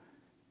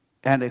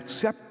and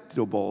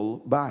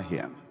acceptable by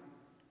him.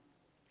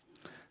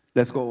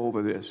 Let's go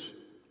over this.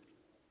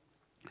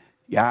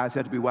 Your eyes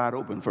have to be wide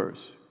open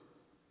first.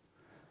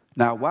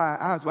 Now, why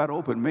eyes wide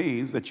open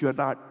means that you're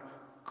not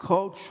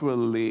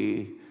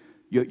culturally,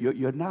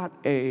 you're not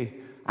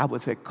I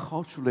would say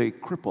culturally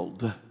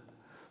crippled.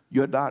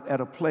 You're not at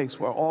a place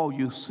where all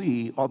you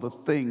see are the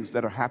things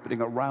that are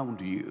happening around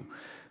you.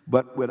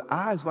 But with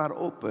eyes wide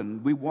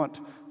open, we want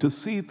to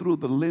see through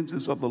the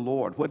lenses of the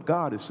Lord what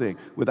God is saying.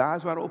 With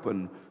eyes wide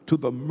open to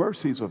the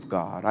mercies of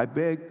God, I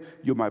beg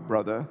you, my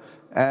brother,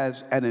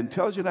 as an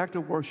intelligent act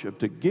of worship,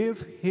 to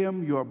give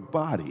him your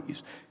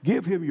bodies.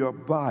 Give him your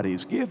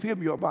bodies. Give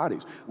him your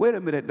bodies. Wait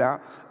a minute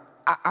now.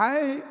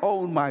 I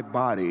own my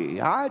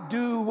body. I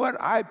do what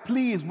I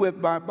please with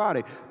my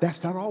body.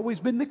 That's not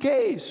always been the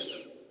case.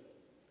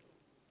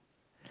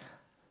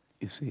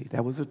 You see,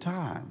 there was a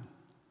time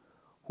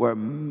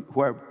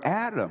where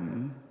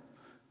Adam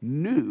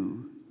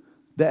knew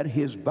that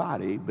his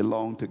body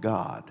belonged to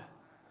God.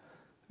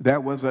 There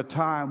was a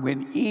time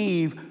when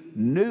Eve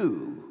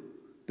knew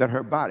that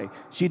her body,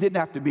 she didn't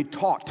have to be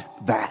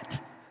taught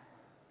that,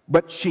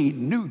 but she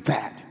knew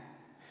that.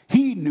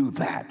 He knew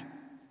that.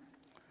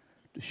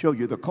 To show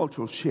you the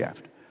cultural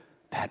shift,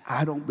 that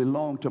I don't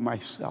belong to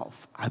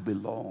myself, I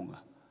belong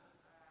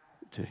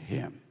to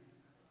him.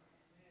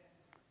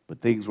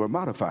 But things were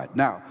modified.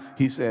 Now,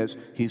 he says,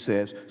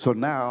 so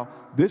now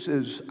this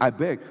is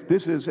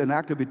an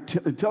act of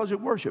intelligent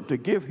worship, to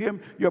give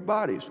him your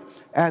bodies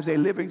as a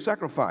living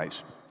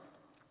sacrifice,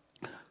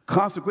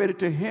 consecrated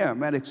to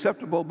him and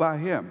acceptable by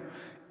him.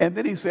 And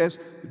then he says,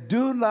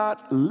 do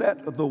not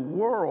let the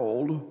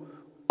world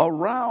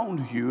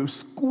around you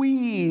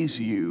squeeze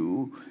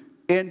you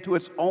into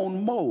its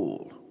own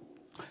mold.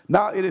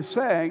 Now, it is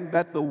saying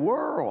that the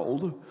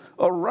world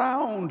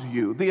around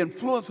you, the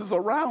influences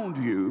around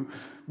you,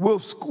 will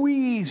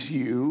squeeze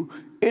you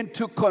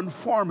into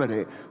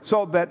conformity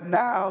so that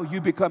now you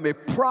become a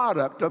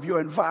product of your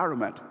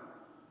environment.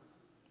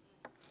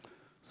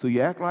 So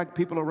you act like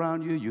people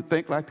around you, you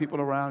think like people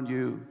around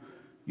you,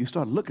 you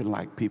start looking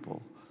like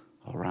people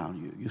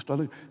around you. You start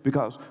looking,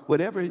 because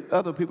whatever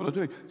other people are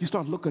doing, you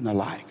start looking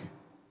alike.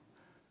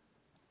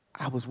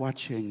 I was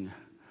watching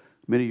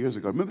many years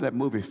ago, remember that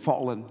movie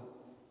Fallen?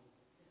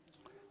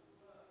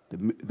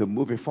 The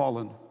movie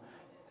Fallen.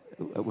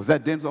 Was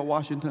that Denzel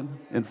Washington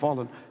in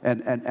Fallen?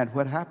 And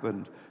what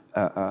happened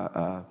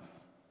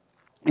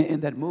in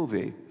that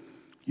movie,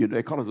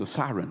 they call it the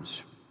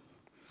sirens.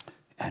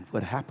 And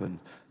what happened,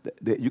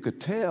 that you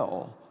could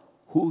tell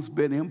who's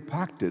been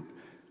impacted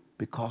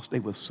because they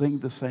would sing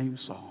the same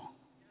song.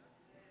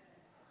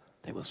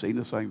 They would sing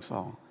the same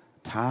song.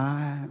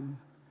 Time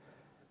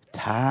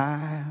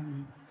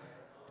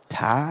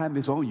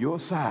is on your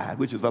side,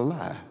 which is a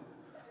lie.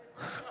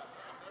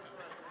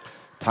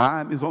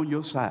 Time is on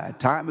your side.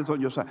 Time is on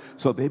your side.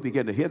 So they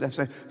began to hear that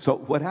say. So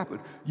what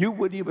happened? You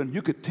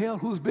could tell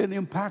who's been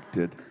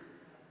impacted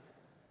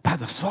by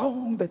the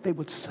song that they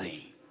would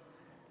sing.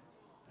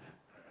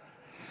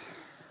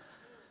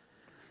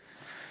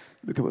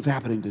 Look at what's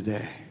happening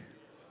today.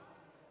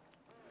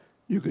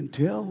 You can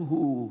tell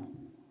who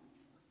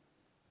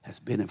has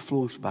been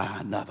influenced by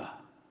another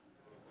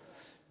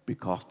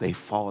because they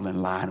fall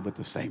in line with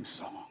the same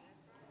song,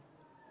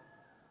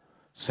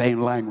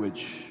 same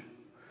language.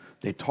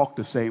 They talk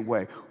the same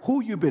way.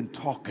 Who you been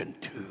talking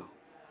to?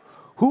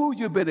 Who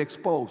you been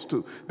exposed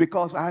to?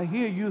 Because I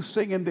hear you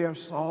singing their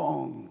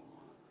song.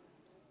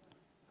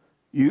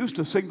 You used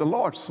to sing the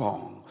Lord's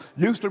song.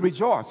 You used to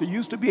rejoice. You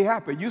used to be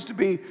happy. You used to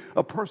be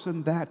a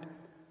person that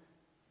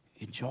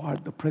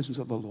enjoyed the presence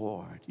of the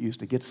Lord. You used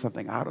to get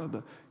something out of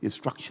the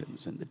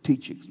instructions and the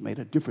teachings, made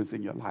a difference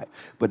in your life.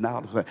 But now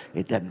all of a sudden,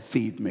 it doesn't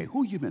feed me.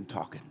 Who you been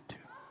talking to?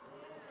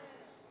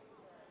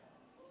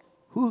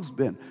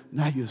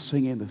 Now you're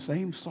singing the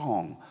same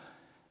song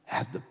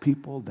as the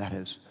people that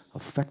has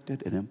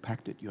affected and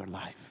impacted your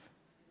life.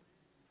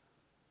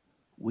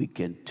 We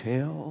can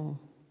tell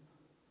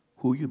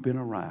who you've been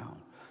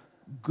around.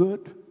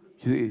 Good,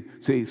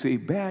 see,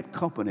 bad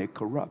company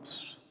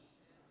corrupts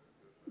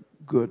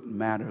good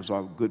manners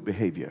or good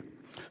behavior.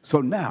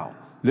 So now,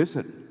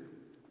 listen,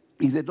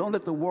 he said, don't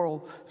let the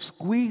world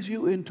squeeze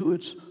you into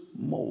its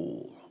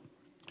mold.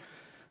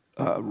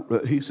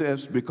 He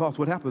says, because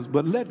what happens,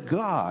 but let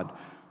God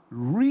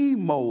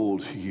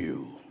remold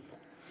you.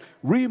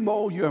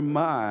 Remold your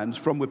minds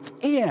from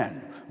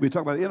within. We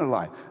talk about the inner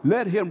life.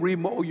 Let him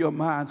remold your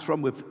minds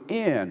from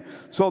within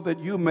so that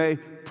you may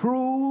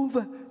prove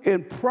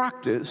in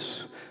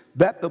practice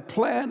that the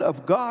plan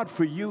of God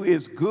for you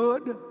is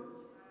good.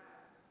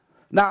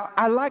 Now,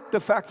 I like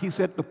the fact he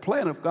said the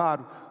plan of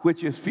God,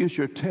 which is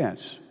future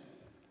tense.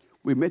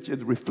 We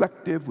mentioned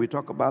reflective. We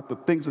talk about the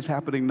things that's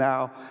happening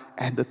now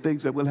and the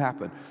things that will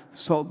happen.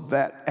 So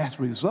that as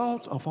a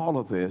result of all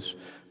of this,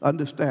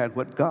 understand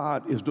what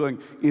God is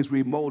doing is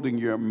remolding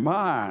your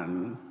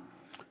mind,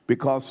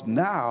 because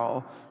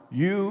now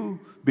you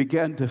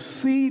begin to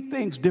see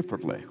things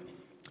differently.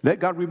 Let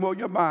God remold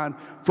your mind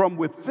from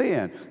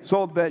within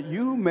so that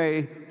you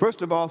may,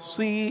 first of all,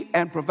 see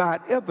and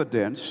provide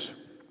evidence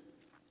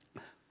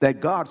that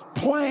God's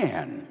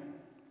plan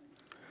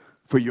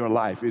for your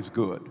life is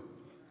good.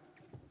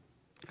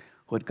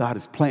 What God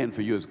has planned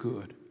for you is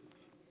good.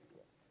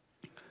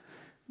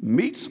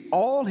 Meets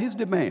all his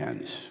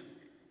demands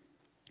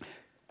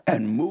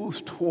and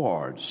moves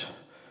towards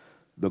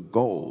the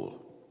goal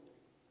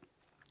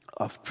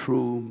of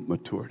true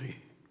maturity.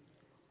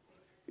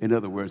 In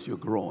other words, you're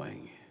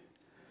growing.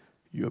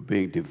 You're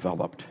being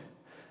developed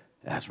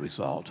as a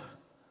result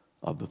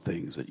of the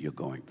things that you're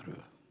going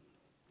through.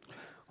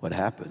 What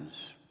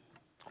happens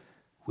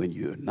when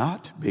you're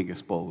not being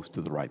exposed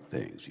to the right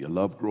things? Your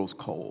love grows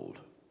cold.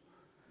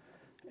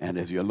 And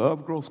as your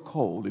love grows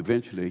cold,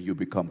 eventually you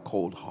become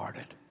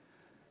cold-hearted,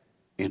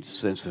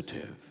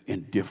 insensitive,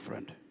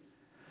 indifferent.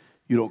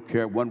 You don't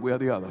care one way or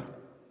the other.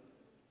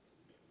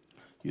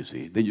 You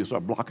see, then you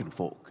start blocking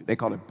folk. They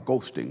call it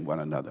ghosting one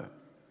another.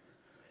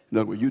 In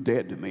other words, you're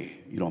dead to me.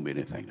 You don't mean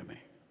anything to me.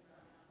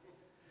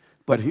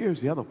 But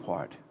here's the other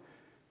part.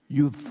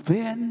 You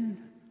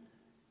then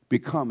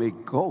become a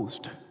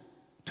ghost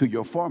to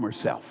your former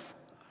self.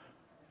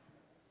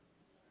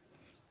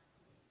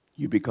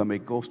 You become a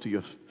ghost to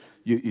your,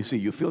 you see,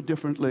 you feel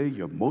differently,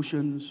 your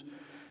emotions,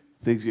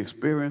 things you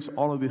experience,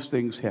 all of these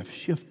things have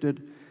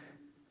shifted,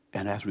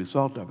 and as a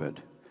result of it,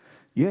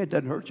 yeah, it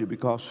doesn't hurt you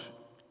because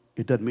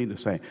it doesn't mean the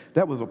same.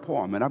 That was a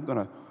poem, and I'm going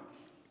to,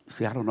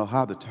 see, I don't know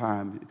how the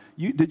time,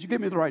 did you give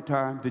me the right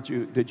time? Did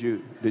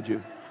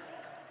you?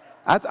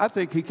 I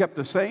think he kept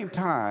the same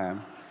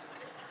time.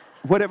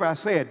 Whatever I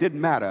said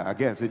didn't matter, I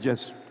guess. It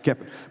just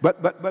kept it.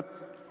 But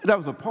that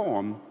was a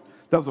poem.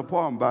 That was a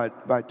poem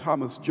by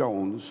Thomas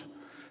Jones.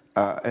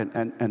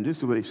 And this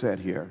is what he said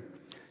here.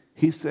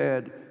 He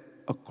said,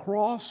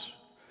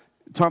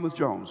 Thomas J.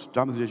 Jones,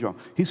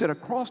 he said,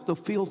 across the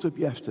fields of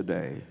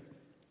yesterday,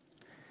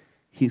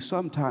 he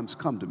sometimes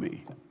come to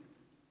me,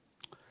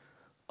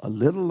 a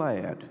little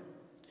lad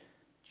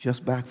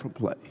just back from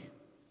play,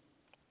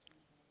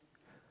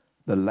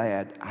 the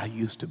lad I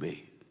used to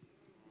be.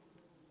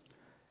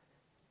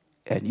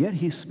 And yet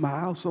he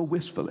smiled so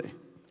wistfully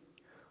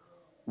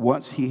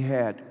once he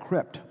had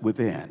crept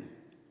within.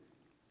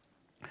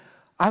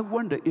 I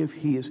wonder if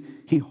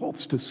he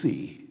hopes to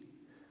see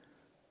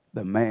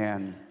the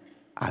man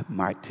I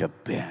might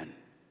have been.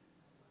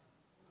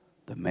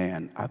 The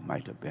man I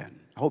might have been.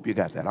 I hope you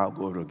got that. I'll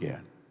go over it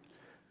again.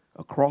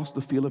 Across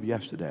the field of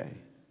yesterday,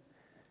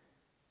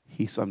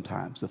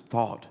 the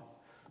thought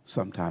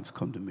sometimes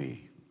come to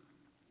me.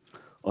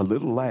 A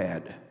little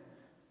lad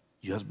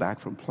just back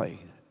from play.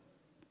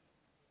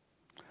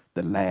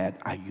 The lad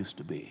I used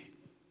to be.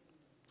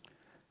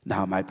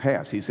 Now my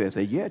past, he says,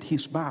 and yet he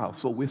smiled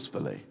so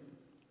wistfully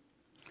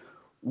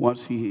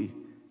once he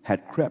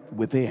had crept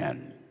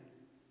within,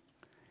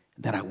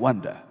 that I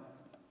wonder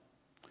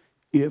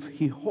if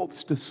he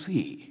hopes to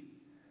see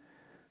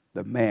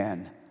the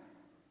man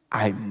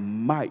I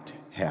might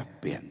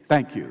have been.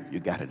 Thank you. You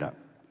got it up.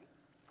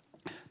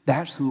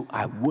 That's who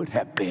I would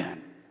have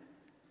been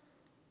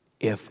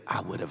if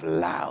I would have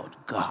allowed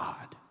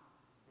God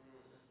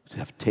to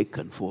have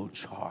taken full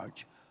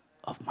charge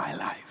of my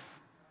life.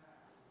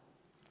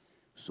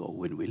 So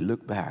when we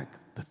look back,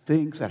 the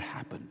things that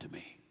happened to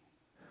me,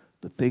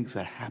 the things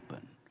that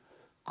happened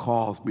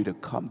caused me to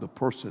become the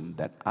person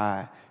that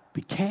I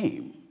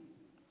became.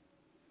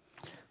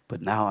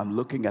 But now I'm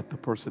looking at the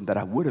person that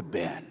I would have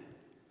been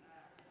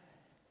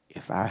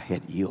if I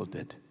had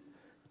yielded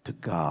to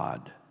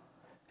God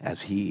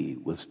as he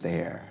was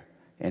there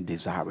and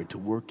desiring to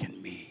work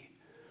in me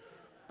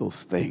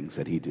those things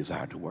that he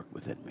desired to work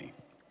within me.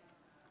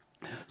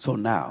 So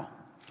now,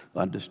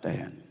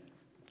 understand,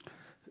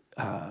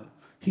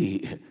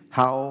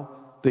 how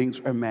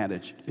things are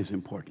managed is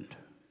important.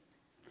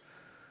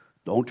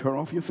 Don't turn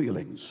off your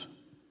feelings,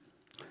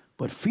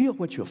 but feel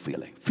what you're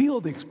feeling. Feel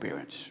the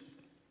experience.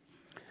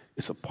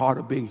 It's a part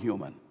of being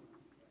human.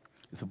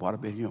 It's a part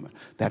of being human.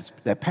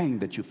 That pain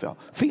that you felt,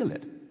 feel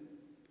it.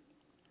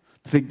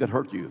 The thing that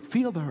hurt you,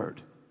 feel the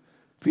hurt.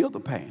 Feel the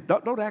pain.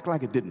 Don't act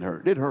like it didn't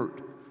hurt. It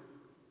hurt.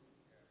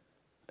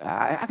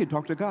 I can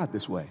talk to God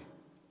this way.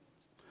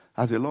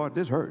 I say, Lord,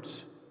 this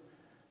hurts.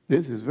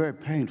 This is very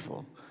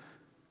painful.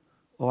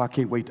 Oh, I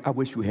can't wait. I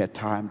wish we had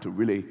time to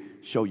really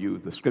show you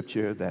the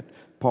scripture that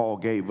Paul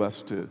gave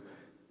us to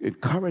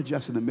encourage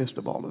us in the midst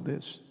of all of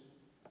this.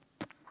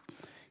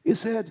 He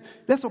said,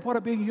 that's a part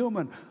of being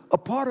human. A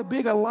part of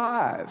being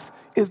alive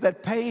is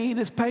that pain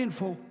is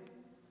painful.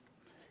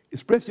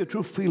 Express your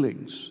true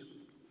feelings,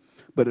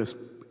 but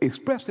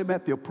express them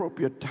at the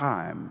appropriate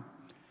time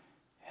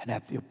and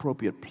at the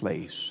appropriate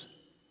place.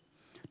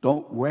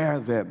 Don't wear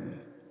them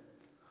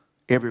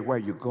everywhere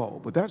you go.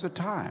 But there's a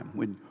time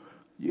when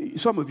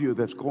some of you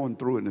that's going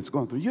through and it's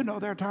going through, you know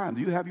there are times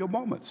you have your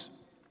moments.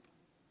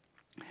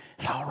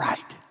 It's all right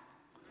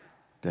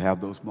to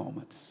have those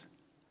moments.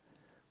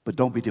 But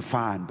don't be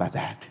defined by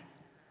that.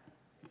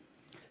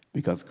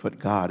 Because what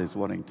God is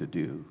wanting to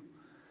do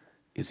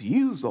is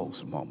use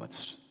those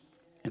moments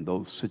in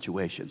those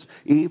situations.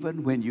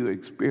 Even when you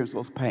experience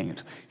those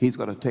pains, he's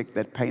going to take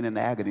that pain and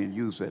agony and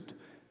use it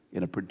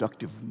in a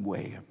productive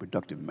way, a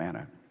productive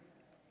manner.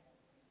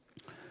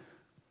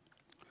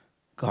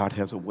 God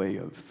has a way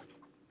of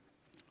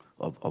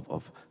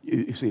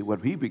you see,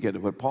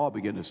 what Paul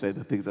began to say,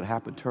 the things that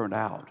happened turned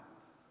out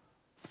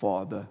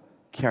for the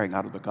carrying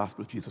out of the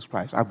gospel of Jesus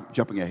Christ. I'm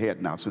jumping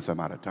ahead now since I'm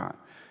out of time.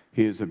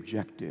 His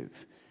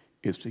objective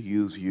is to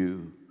use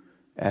you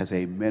as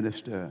a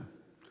minister,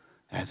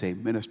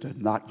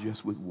 not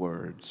just with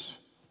words.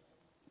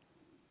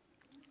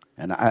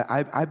 And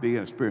I began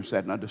to experience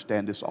that and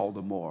understand this all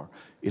the more,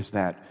 is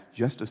that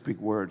just to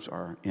speak words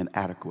are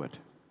inadequate.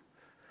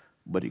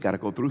 But you got to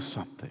go through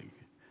something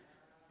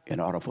in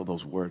order for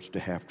those words to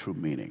have true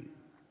meaning.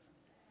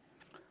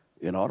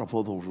 In order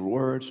for those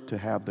words to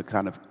have the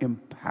kind of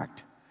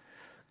impact.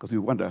 Because we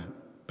wonder,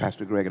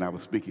 Pastor Greg and I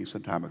were speaking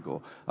some time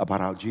ago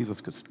about how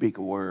Jesus could speak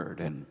a word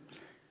and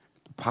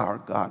the power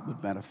of God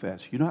would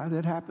manifest. You know how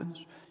that happens?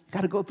 You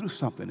got to go through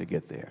something to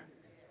get there.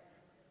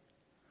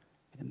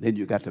 And then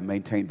you got to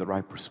maintain the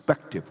right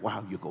perspective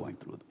while you're going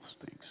through those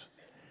things.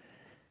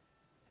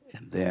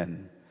 And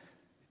then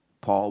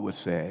Paul would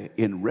say,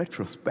 in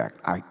retrospect,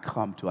 I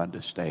come to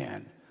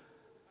understand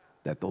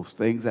that those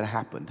things that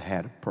happened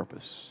had a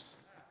purpose.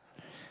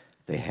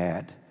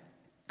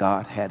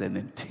 God had an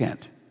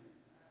intent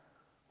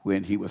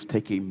when he was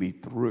taking me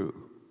through.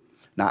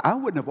 Now, I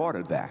wouldn't have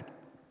ordered that.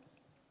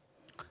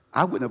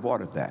 I would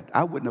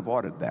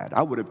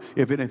have,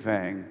 if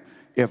anything,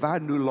 if I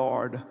knew,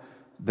 Lord,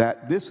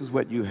 that this is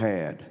what you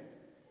had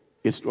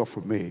in store for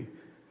me,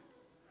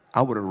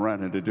 I would have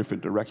run in a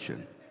different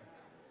direction.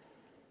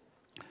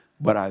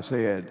 But I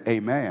said,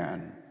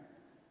 amen,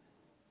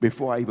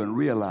 before I even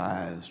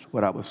realized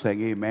what I was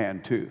saying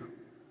amen to.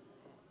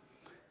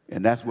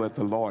 And that's what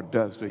the Lord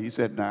does. He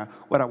said, now,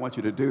 what I want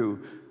you to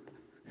do,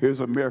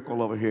 here's a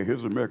miracle over here,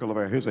 here's a miracle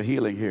over here, here's a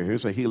healing here,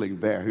 here's a healing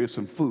there, here's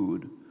some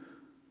food,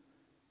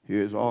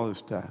 here's all this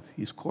stuff.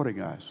 He's courting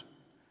us.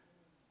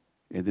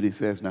 And then he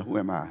says, now, who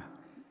am I?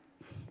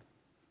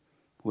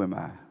 Who am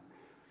I?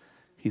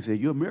 He said,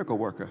 you're a miracle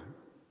worker.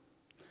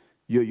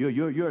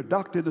 You're a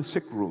doctor in the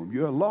sick room.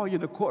 You're a lawyer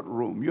in the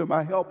courtroom. You're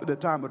my help in the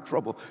time of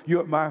trouble.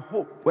 You're my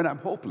hope when I'm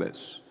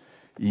hopeless.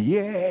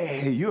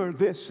 Yeah, you're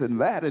this and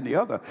that and the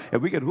other.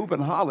 And we can hoop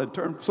and holler and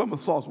turn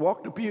somersaults,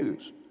 walk the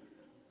pews.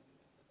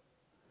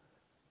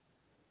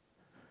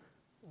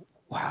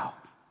 Wow.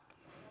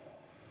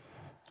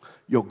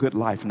 Your good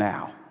life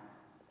now.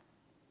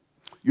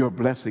 Your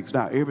blessings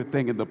now.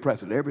 Everything in the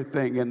present.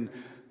 Everything in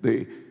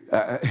the...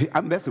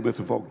 I'm messing with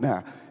some folk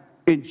now.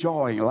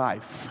 Enjoying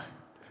life.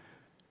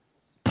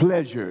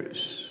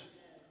 Pleasures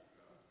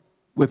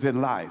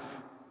within life.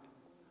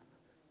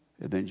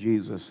 And then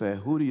Jesus said,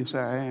 who do you say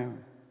I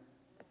am?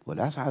 Well,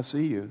 that's how I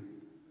see you.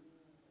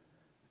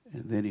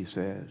 And then he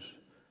says,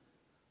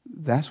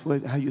 that's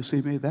how you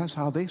see me, that's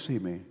how they see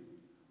me.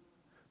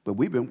 But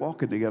we've been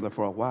walking together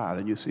for a while,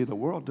 and you see the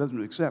world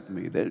doesn't accept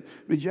me. They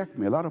reject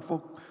me. A lot of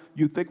folk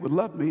you think would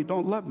love me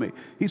don't love me.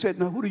 He said,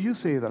 now who do you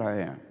say that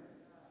I am?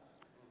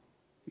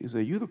 He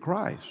said, you're the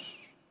Christ,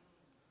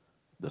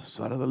 the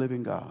Son of the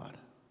living God.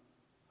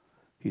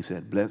 He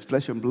said,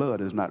 flesh and blood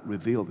has not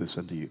revealed this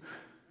unto you.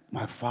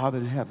 My Father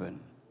in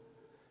heaven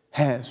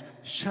has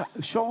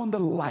shown the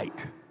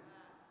light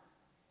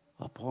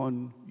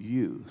upon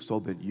you so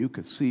that you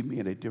could see me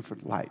in a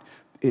different light,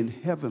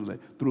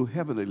 through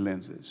heavenly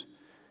lenses.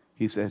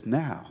 He says,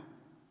 now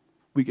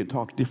we can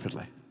talk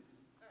differently.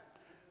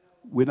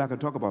 We're not going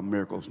to talk about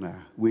miracles now.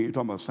 We ain't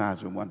talking about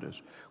signs and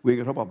wonders. We ain't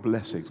going to talk about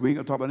blessings. We ain't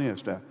going to talk about any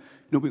stuff.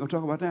 You know what we're going to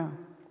talk about now?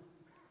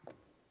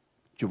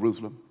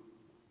 Jerusalem.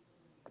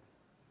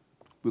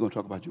 We're going to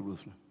talk about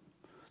Jerusalem.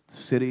 The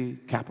city,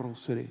 capital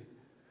city.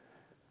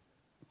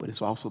 But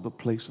it's also the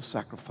place of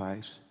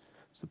sacrifice.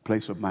 It's the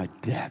place of my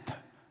death.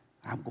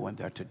 I'm going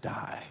there to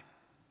die.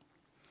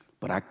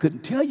 But I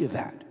couldn't tell you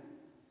that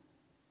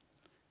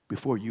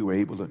before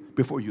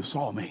you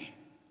saw me.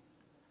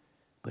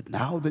 But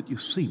now that you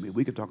see me,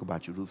 we can talk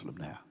about Jerusalem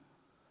now.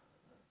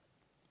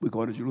 We're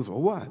going to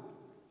Jerusalem. What?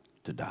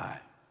 To die.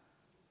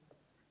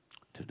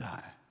 To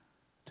die.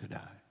 To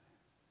die.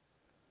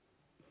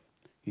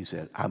 He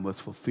said, I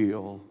must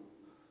fulfill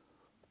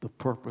the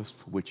purpose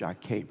for which I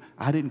came.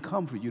 I didn't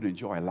come for you to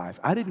enjoy life.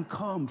 I didn't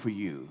come for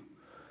you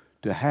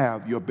to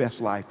have your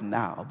best life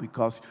now,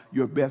 because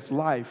your best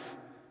life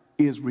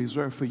is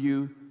reserved for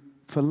you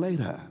for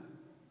later.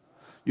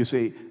 You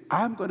see,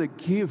 I'm going to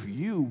give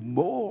you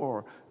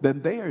more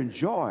than they are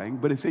enjoying,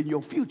 but it's in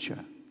your future.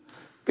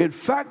 In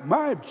fact,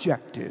 my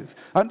objective,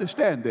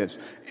 understand this,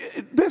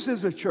 this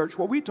is a church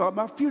where we talk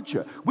about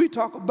future. We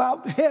talk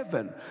about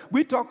heaven.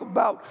 We talk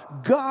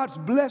about God's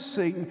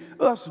blessing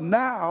us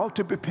now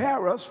to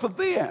prepare us for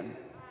then.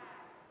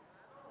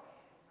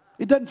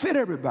 It doesn't fit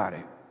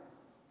everybody.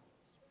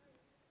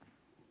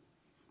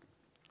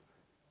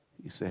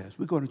 He says,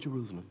 we're going to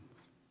Jerusalem.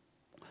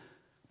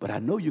 But I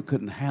know you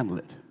couldn't handle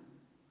it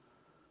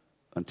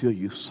until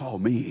you saw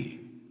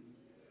me.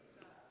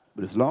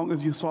 But as long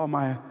as you saw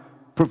my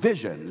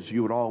provisions,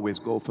 you would always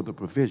go for the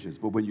provisions.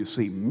 But when you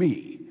see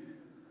me,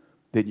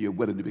 then you're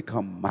willing to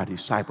become my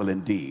disciple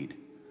indeed.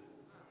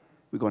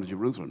 We're going to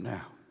Jerusalem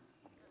now.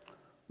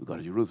 We're going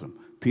to Jerusalem.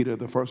 Peter,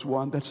 the first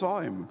one that saw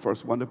him,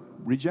 first one to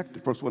reject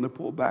it, first one to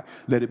pull back.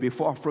 Let it be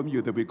far from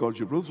you that we go to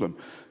Jerusalem.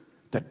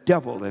 The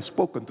devil has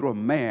spoken through a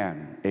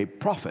man, a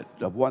prophet,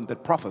 the one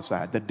that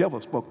prophesied. The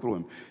devil spoke through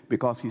him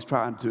because he's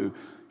trying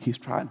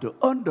to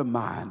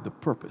undermine the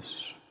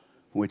purpose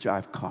for which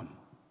I've come.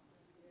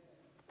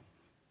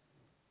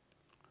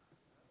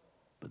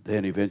 But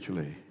then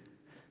eventually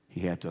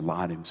he had to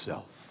align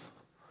himself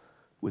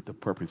with the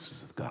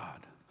purposes of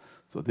God.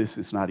 So this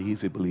is not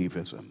easy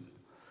believism.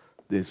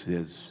 This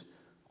is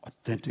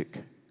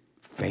authentic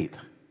faith,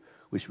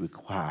 which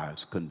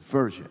requires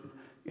conversion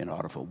in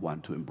order for one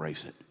to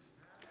embrace it.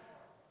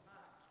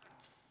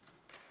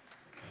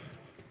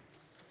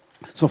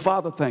 So,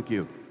 Father, thank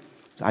you.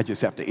 I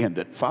just have to end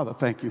it. Father,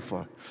 thank you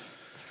for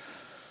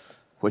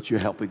what you're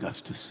helping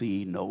us to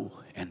see, know,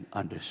 and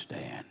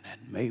understand.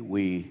 And may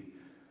we,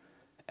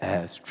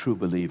 as true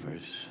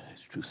believers,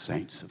 as true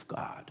saints of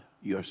God,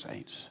 your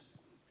saints,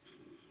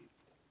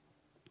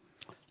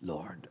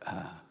 Lord,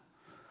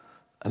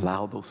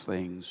 allow those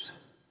things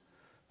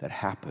that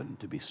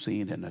happened to be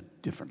seen in a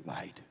different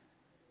light.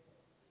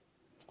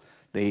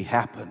 They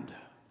happened.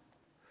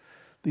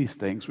 These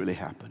things really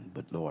happened.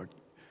 But, Lord,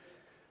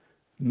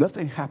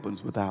 nothing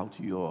happens without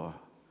your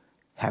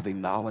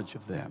having knowledge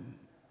of them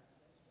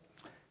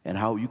and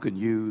how you can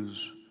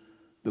use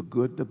the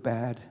good, the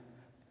bad,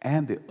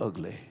 and the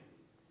ugly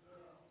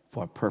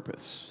for a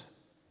purpose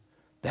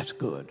that's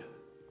good.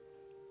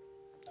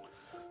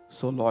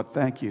 So, Lord,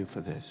 thank you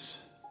for this.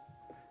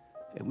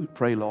 And we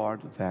pray,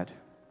 Lord, that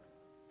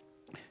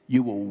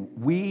you will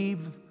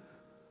weave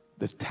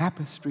the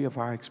tapestry of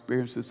our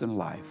experiences in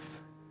life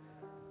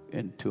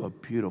into a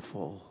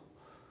beautiful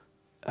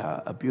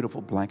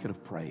blanket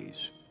of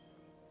praise,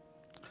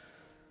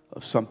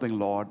 of something,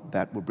 Lord,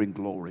 that will bring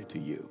glory to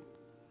you.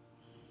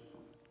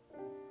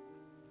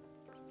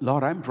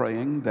 Lord, I'm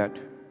praying that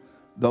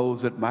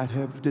those that might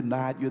have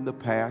denied you in the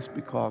past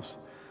because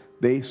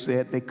they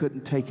said they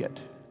couldn't take it,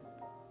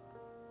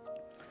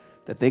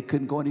 that they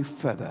couldn't go any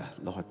further,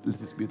 Lord, let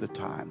this be the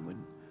time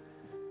when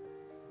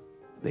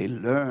they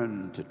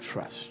learn to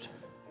trust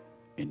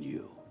in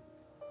you.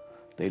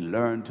 They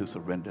learn to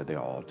surrender their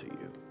all to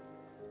you.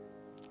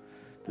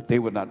 That they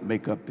would not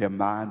make up their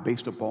mind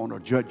based upon or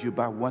judge you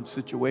by one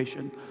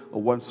situation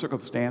or one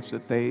circumstance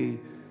that they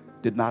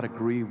did not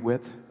agree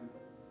with.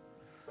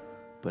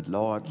 But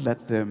Lord,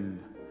 let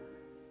them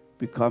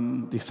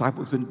become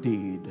disciples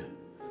indeed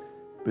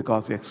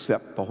because they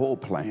accept the whole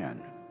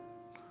plan,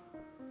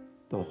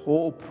 the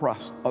whole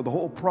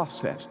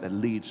process that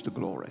leads to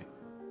glory,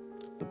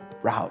 the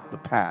route, the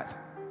path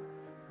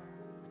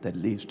that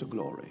leads to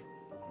glory.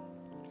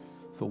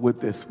 So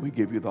with this, we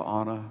give you the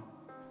honor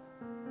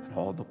and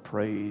all the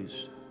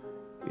praise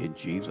in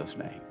Jesus'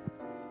 name.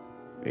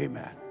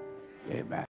 Amen. Amen.